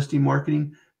you go to listing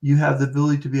marketing, you have the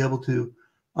ability to be able to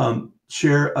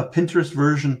share a Pinterest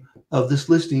version of this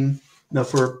listing. Now,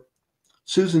 for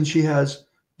Susan, she has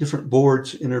different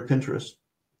boards in her Pinterest.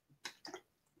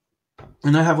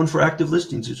 And I have one for active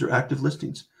listings. These are active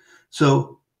listings.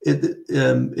 So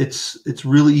it's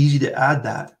really easy to add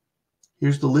that.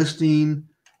 Here's the listing.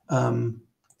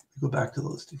 Go back to the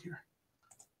listing here.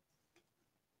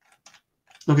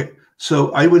 Okay,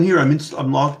 so I went here.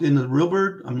 I'm logged into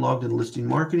RealBird. I'm logged in listing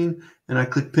marketing, and I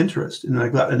click Pinterest, and I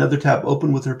got another tab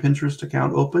open with her Pinterest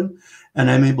account open, and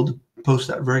I'm able to post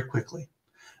that very quickly.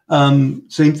 Same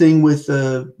thing with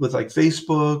like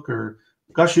Facebook, or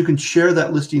gosh, you can share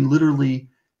that listing literally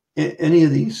any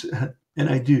of these, and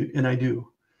I do.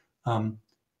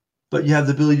 But you have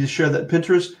the ability to share that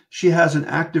Pinterest. She has an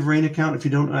Active Rain account. If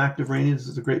you don't know Active Rain, this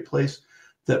is a great place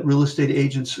that real estate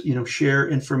agents, share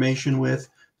information with.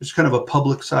 There's kind of a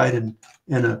public side and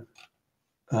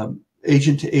a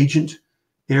agent to agent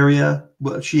area.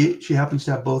 Well, she happens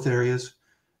to have both areas,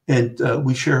 and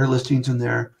we share her listings in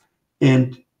there.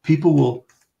 And people will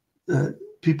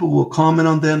comment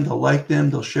on them. They'll like them.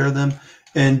 They'll share them.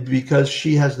 And because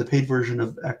she has the paid version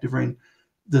of Active Rain,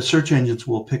 the search engines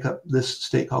will pick up this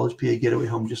State College PA Getaway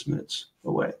Home just minutes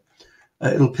away.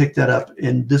 It'll pick that up.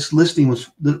 And this listing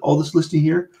all this listing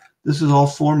here, this is all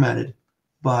formatted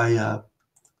by,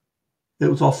 it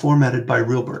was all formatted by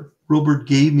RealBird. RealBird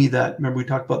gave me that. Remember we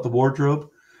talked about the wardrobe?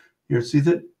 Here, see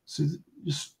that?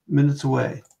 Just minutes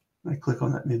away. I click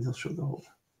on that, maybe they'll show the whole.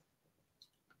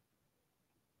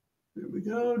 There we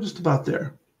go, just about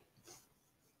there.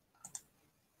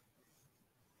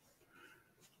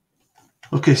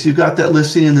 Okay, so you've got that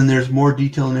listing, and then there's more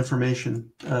detail and information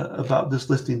about this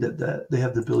listing that they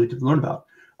have the ability to learn about.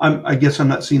 I guess I'm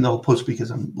not seeing the whole post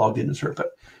because I'm logged in as her,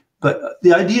 but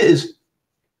the idea is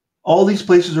all these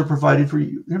places are provided for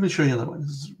you. Let me show you another one. This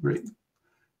is great.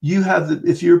 You have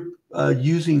if you're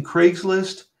using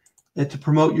Craigslist to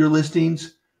promote your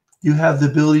listings, you have the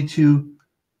ability to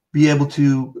be able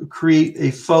to create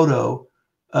a photo.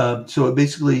 So it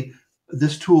basically,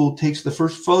 this tool takes the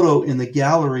first photo in the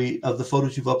gallery of the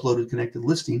photos you've uploaded connected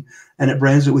listing, and it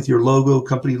brands it with your logo,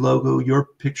 company logo, your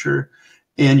picture,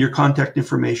 and your contact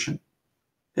information.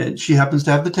 And she happens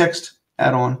to have the text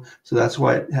add-on, so that's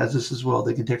why it has this as well.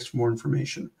 They can text for more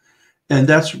information. And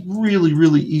that's really,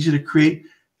 really easy to create.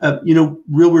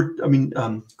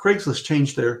 Craigslist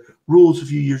changed their rules a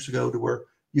few years ago to where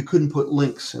you couldn't put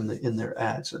links in their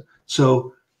ads.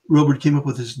 So RealBird came up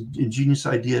with this ingenious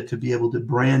idea to be able to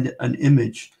brand an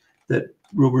image that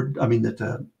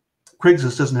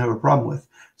Craigslist doesn't have a problem with,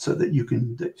 so that you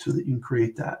can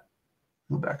create that.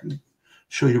 Go back and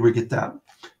show you where we get that.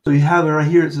 So you have it right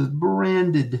here. It says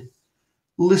branded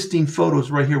listing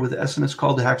photos right here with the SMS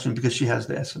call to action, because she has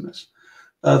the SMS.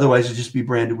 Otherwise, it'd just be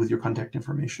branded with your contact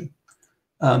information.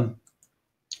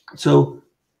 So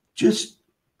just,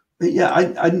 yeah,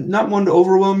 I'm not wanting to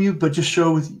overwhelm you, but just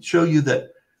show you that,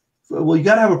 well, you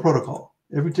got to have a protocol.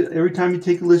 Every time you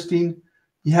take a listing,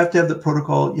 you have to have the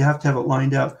protocol. You have to have it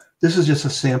lined out. This is just a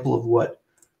sample of what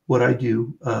I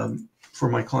do for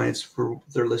my clients for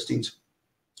their listings.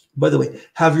 By the way,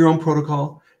 have your own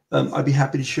protocol. I'd be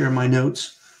happy to share my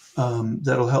notes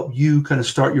that'll help you kind of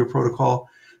start your protocol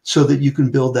so that you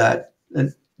can build that. And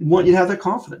I want you to have that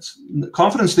confidence.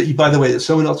 Confidence that you, by the way, that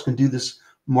someone else can do this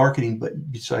marketing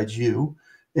but besides you,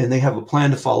 and they have a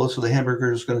plan to follow, so the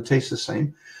hamburger is going to taste the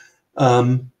same.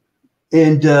 And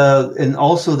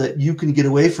also that you can get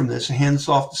away from this, hand this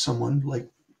off to someone like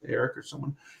Eric or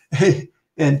someone,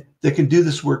 and they can do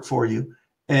this work for you,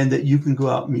 and that you can go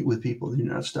out and meet with people.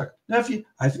 You're not stuck. Now,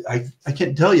 I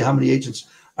can't tell you how many agents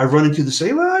I've run into that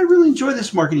say, well, I really enjoy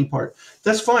this marketing part.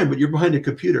 That's fine, but you're behind a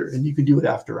computer and you can do it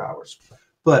after hours.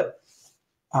 But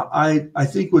I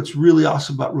think what's really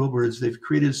awesome about RealBird is they've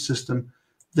created a system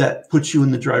that puts you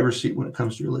in the driver's seat when it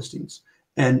comes to your listings.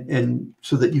 And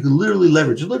so that you can literally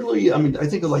leverage. Literally, I mean, I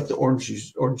think of like the orange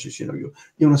juice, you want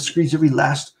to squeeze every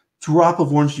last drop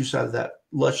of orange juice out of that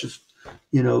luscious,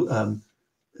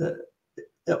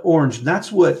 orange. And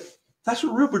that's what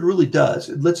RealBird really does.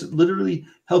 It literally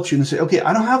helps you and say, okay,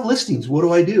 I don't have listings. What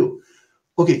do I do?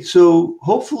 Okay, so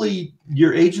hopefully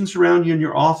your agents around you in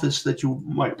your office that you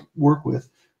might work with,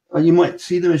 you might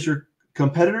see them as your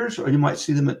competitors, or you might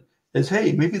see them as,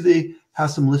 hey, maybe they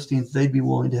have some listings they'd be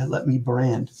willing to let me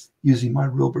brand using my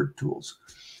RealBird tools,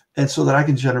 and so that I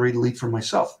can generate a lead for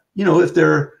myself. If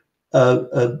they're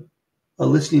a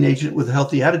listing agent with a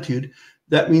healthy attitude,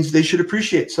 that means they should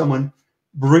appreciate someone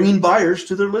bringing buyers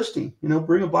to their listing.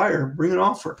 Bring a buyer, bring an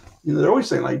offer. They're always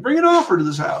saying, like, bring an offer to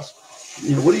this house.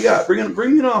 What do you got?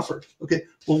 Bring an offer. Okay.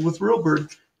 Well, with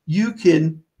RealBird, you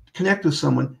can connect with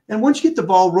someone, and once you get the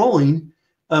ball rolling,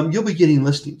 you'll be getting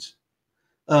listings.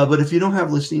 But if you don't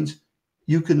have listings,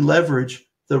 you can leverage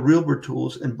the RealBird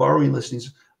tools and borrowing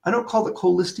listings. I don't call it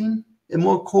co-listing, and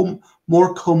more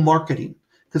co-marketing,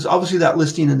 because obviously that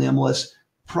listing in the MLS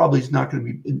probably is not going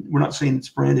to be. We're not saying it's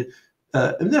branded.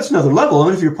 And that's another level. I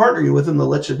mean, if you're partnering with them, they'll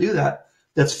let you do that.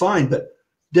 That's fine. But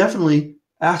definitely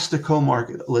ask to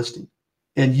co-market a listing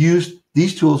and use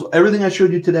these tools, everything I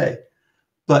showed you today,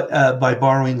 but by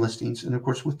borrowing listings and of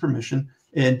course with permission.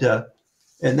 And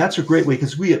that's a great way,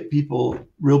 because we have people,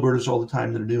 RealBirders all the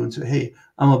time, that are new and say, hey,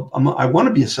 I want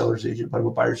to be a seller's agent, but I'm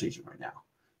a buyer's agent right now.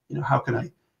 You know, how can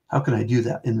I do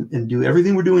that and do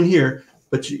everything we're doing here?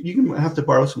 But you can have to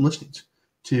borrow some listings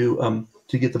to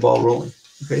get the ball rolling.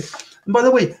 Okay. And by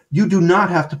the way, you do not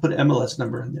have to put an MLS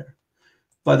number in there.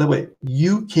 By the way,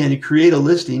 you can create a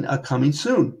listing, a coming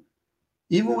soon,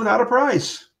 even without a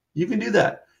price. You can do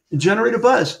that and generate a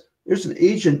buzz. There's an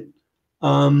agent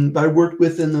that I worked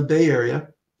with in the Bay Area,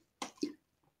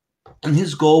 and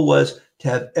his goal was to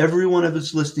have every one of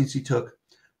his listings he took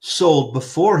sold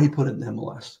before he put it in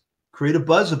MLS. Create a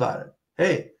buzz about it.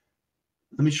 Hey,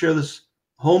 let me share this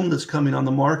home that's coming on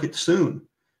the market soon.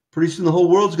 Pretty soon the whole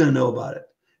world's going to know about it.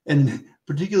 And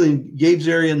particularly in Gabe's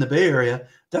area in the Bay Area,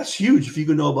 that's huge if you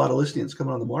can know about a listing that's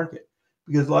coming on the market,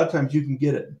 because a lot of times you can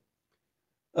get it.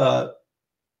 That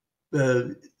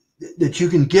you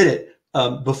can get it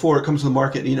before it comes to the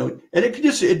market, you know, and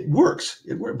it works.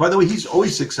 By the way, he's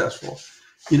always successful.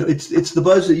 You know, it's the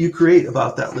buzz that you create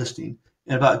about that listing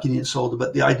and about getting it sold.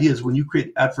 But the idea is when you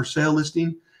create ad for sale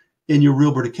listing in your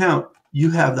RealBird account, you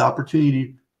have the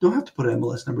opportunity. Don't have to put an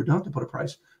MLS number. Don't have to put a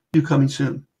price. Do coming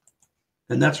soon,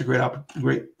 and that's a great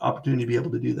opportunity to be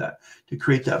able to do that, to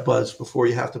create that buzz before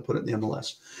you have to put it in the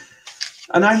MLS.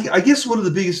 And I guess one of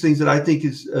the biggest things that I think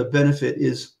is a benefit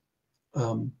is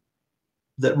that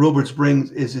RealBird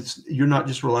brings is you're not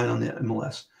just relying on the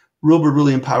MLS. RealBird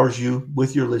really empowers you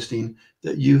with your listing,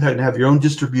 that you have your own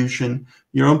distribution,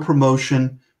 your own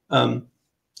promotion, and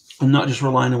not just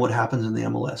relying on what happens in the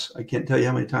MLS. I can't tell you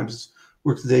how many times it's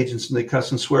worked with agents and they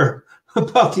cuss and swear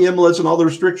about the MLS and all the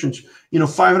restrictions. You know,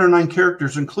 509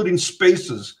 characters, including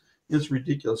spaces. It's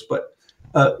ridiculous, but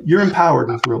you're empowered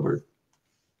with RealBird.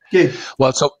 Okay.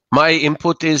 Well, so my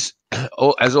input is,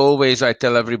 as always, I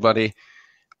tell everybody,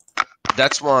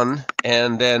 that's one.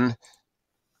 And then,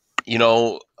 you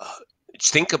know,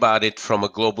 think about it from a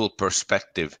global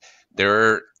perspective. There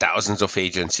are thousands of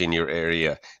agents in your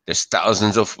area. There's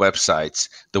thousands of websites.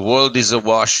 The world is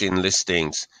awash in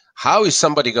listings. How is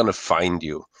somebody going to find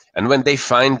you? And when they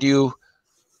find you,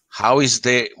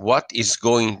 what is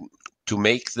going to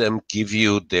make them give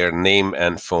you their name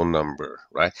and phone number,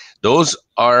 right? Those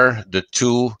are the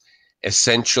two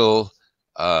essential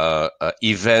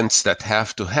events that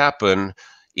have to happen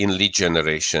in lead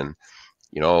generation.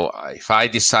 You know, if I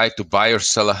decide to buy or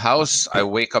sell a house, I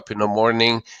wake up in the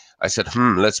morning, I said,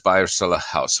 let's buy or sell a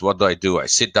house. What do? I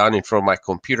sit down in front of my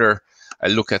computer, I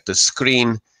look at the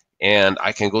screen, and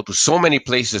I can go to so many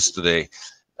places today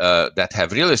that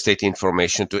have real estate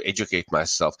information to educate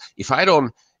myself. If I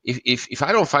don't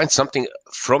find something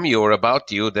from you or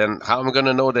about you, then how am I going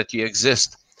to know that you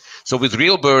exist? So with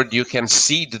RealBird, you can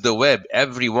seed the web,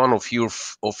 every one of your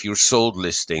sold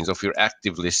listings, of your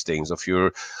active listings, of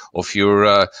your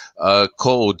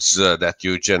codes that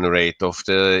you generate, of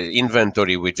the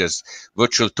inventory widgets,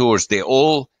 virtual tours. They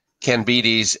all can be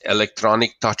these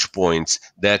electronic touch points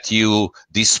that you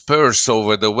disperse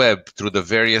over the web through the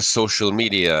various social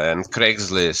media and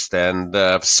Craigslist, and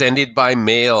send it by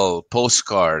mail,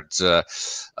 postcards,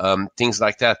 things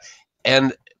like that.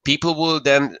 And people will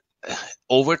then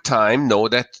over time know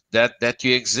that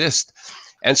you exist.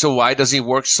 And so why does it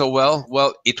work so well?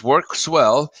 Well, it works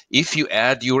well if you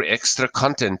add your extra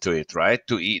content to it, right?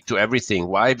 To everything.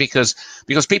 Why? Because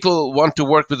people want to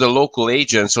work with a local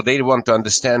agent, so they want to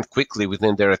understand quickly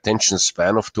within their attention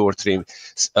span of 2 or 3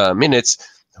 minutes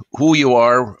who you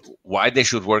are, why they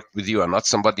should work with you and not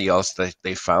somebody else that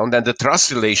they found. And the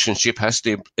trust relationship has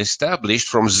to be established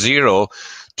from zero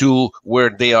to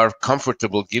where they are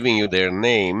comfortable giving you their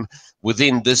name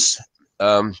within this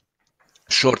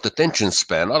short attention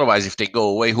span. Otherwise, if they go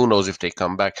away, who knows if they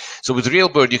come back. So with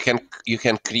RealBird, you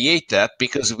can create that,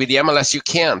 because with the MLS you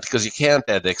can't, because you can't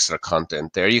add extra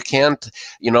content there. You can't,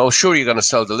 sure, you're going to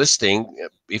sell the listing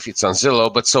if it's on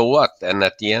Zillow, but so what? And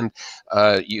at the end,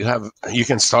 you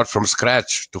can start from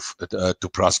scratch to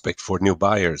prospect for new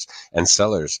buyers and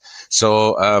sellers.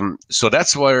 So so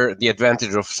that's where the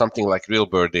advantage of something like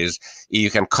RealBird is. You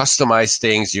can customize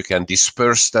things, you can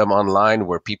disperse them online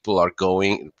where people are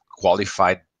going,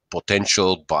 qualified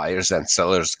potential buyers and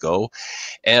sellers go.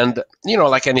 And,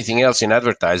 like anything else in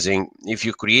advertising, if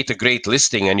you create a great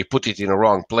listing and you put it in a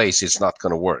wrong place, it's not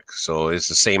going to work. So it's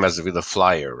the same as with a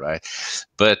flyer, right?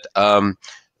 But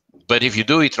if you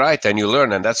do it right and you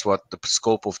learn, and that's what the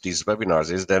scope of these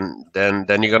webinars is, then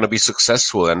you're going to be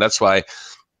successful. And that's why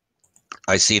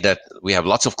I see that we have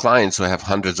lots of clients who have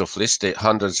hundreds of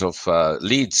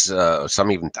leads,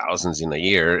 some even thousands in a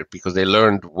year, because they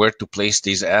learned where to place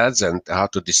these ads and how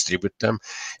to distribute them,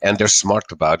 and they're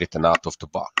smart about it and out of the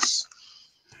box.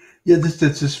 Yeah, that's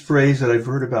this phrase that I've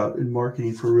heard about in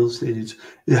marketing for real estate.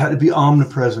 It had to be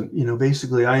omnipresent.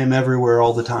 Basically, I am everywhere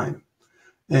all the time,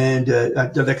 and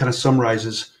that kind of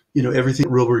summarizes everything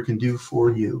RealBird can do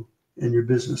for you and your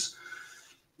business.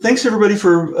 Thanks everybody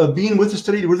for being with us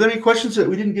today. Were there any questions that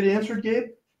we didn't get answered, Gabe?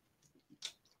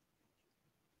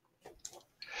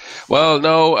 Well,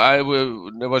 no,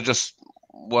 there was just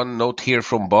one note here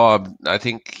from Bob. I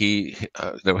think he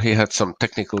had some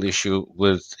technical issue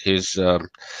with his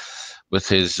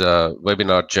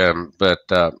webinar gem, but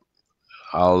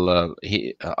I'll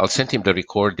send him the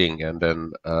recording, and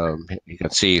then you can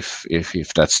see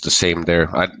if that's the same there.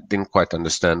 I didn't quite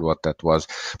understand what that was,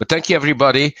 but thank you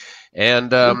everybody,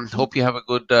 and hope you have a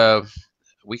good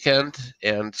weekend,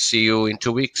 and see you in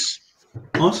 2 weeks.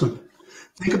 Awesome.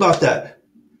 Think about that.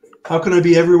 How can I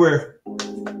be everywhere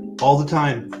all the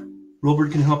time?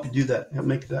 RealBird can help you do that, help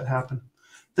make that happen.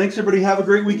 Thanks everybody. Have a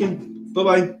great weekend.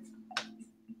 Bye-bye.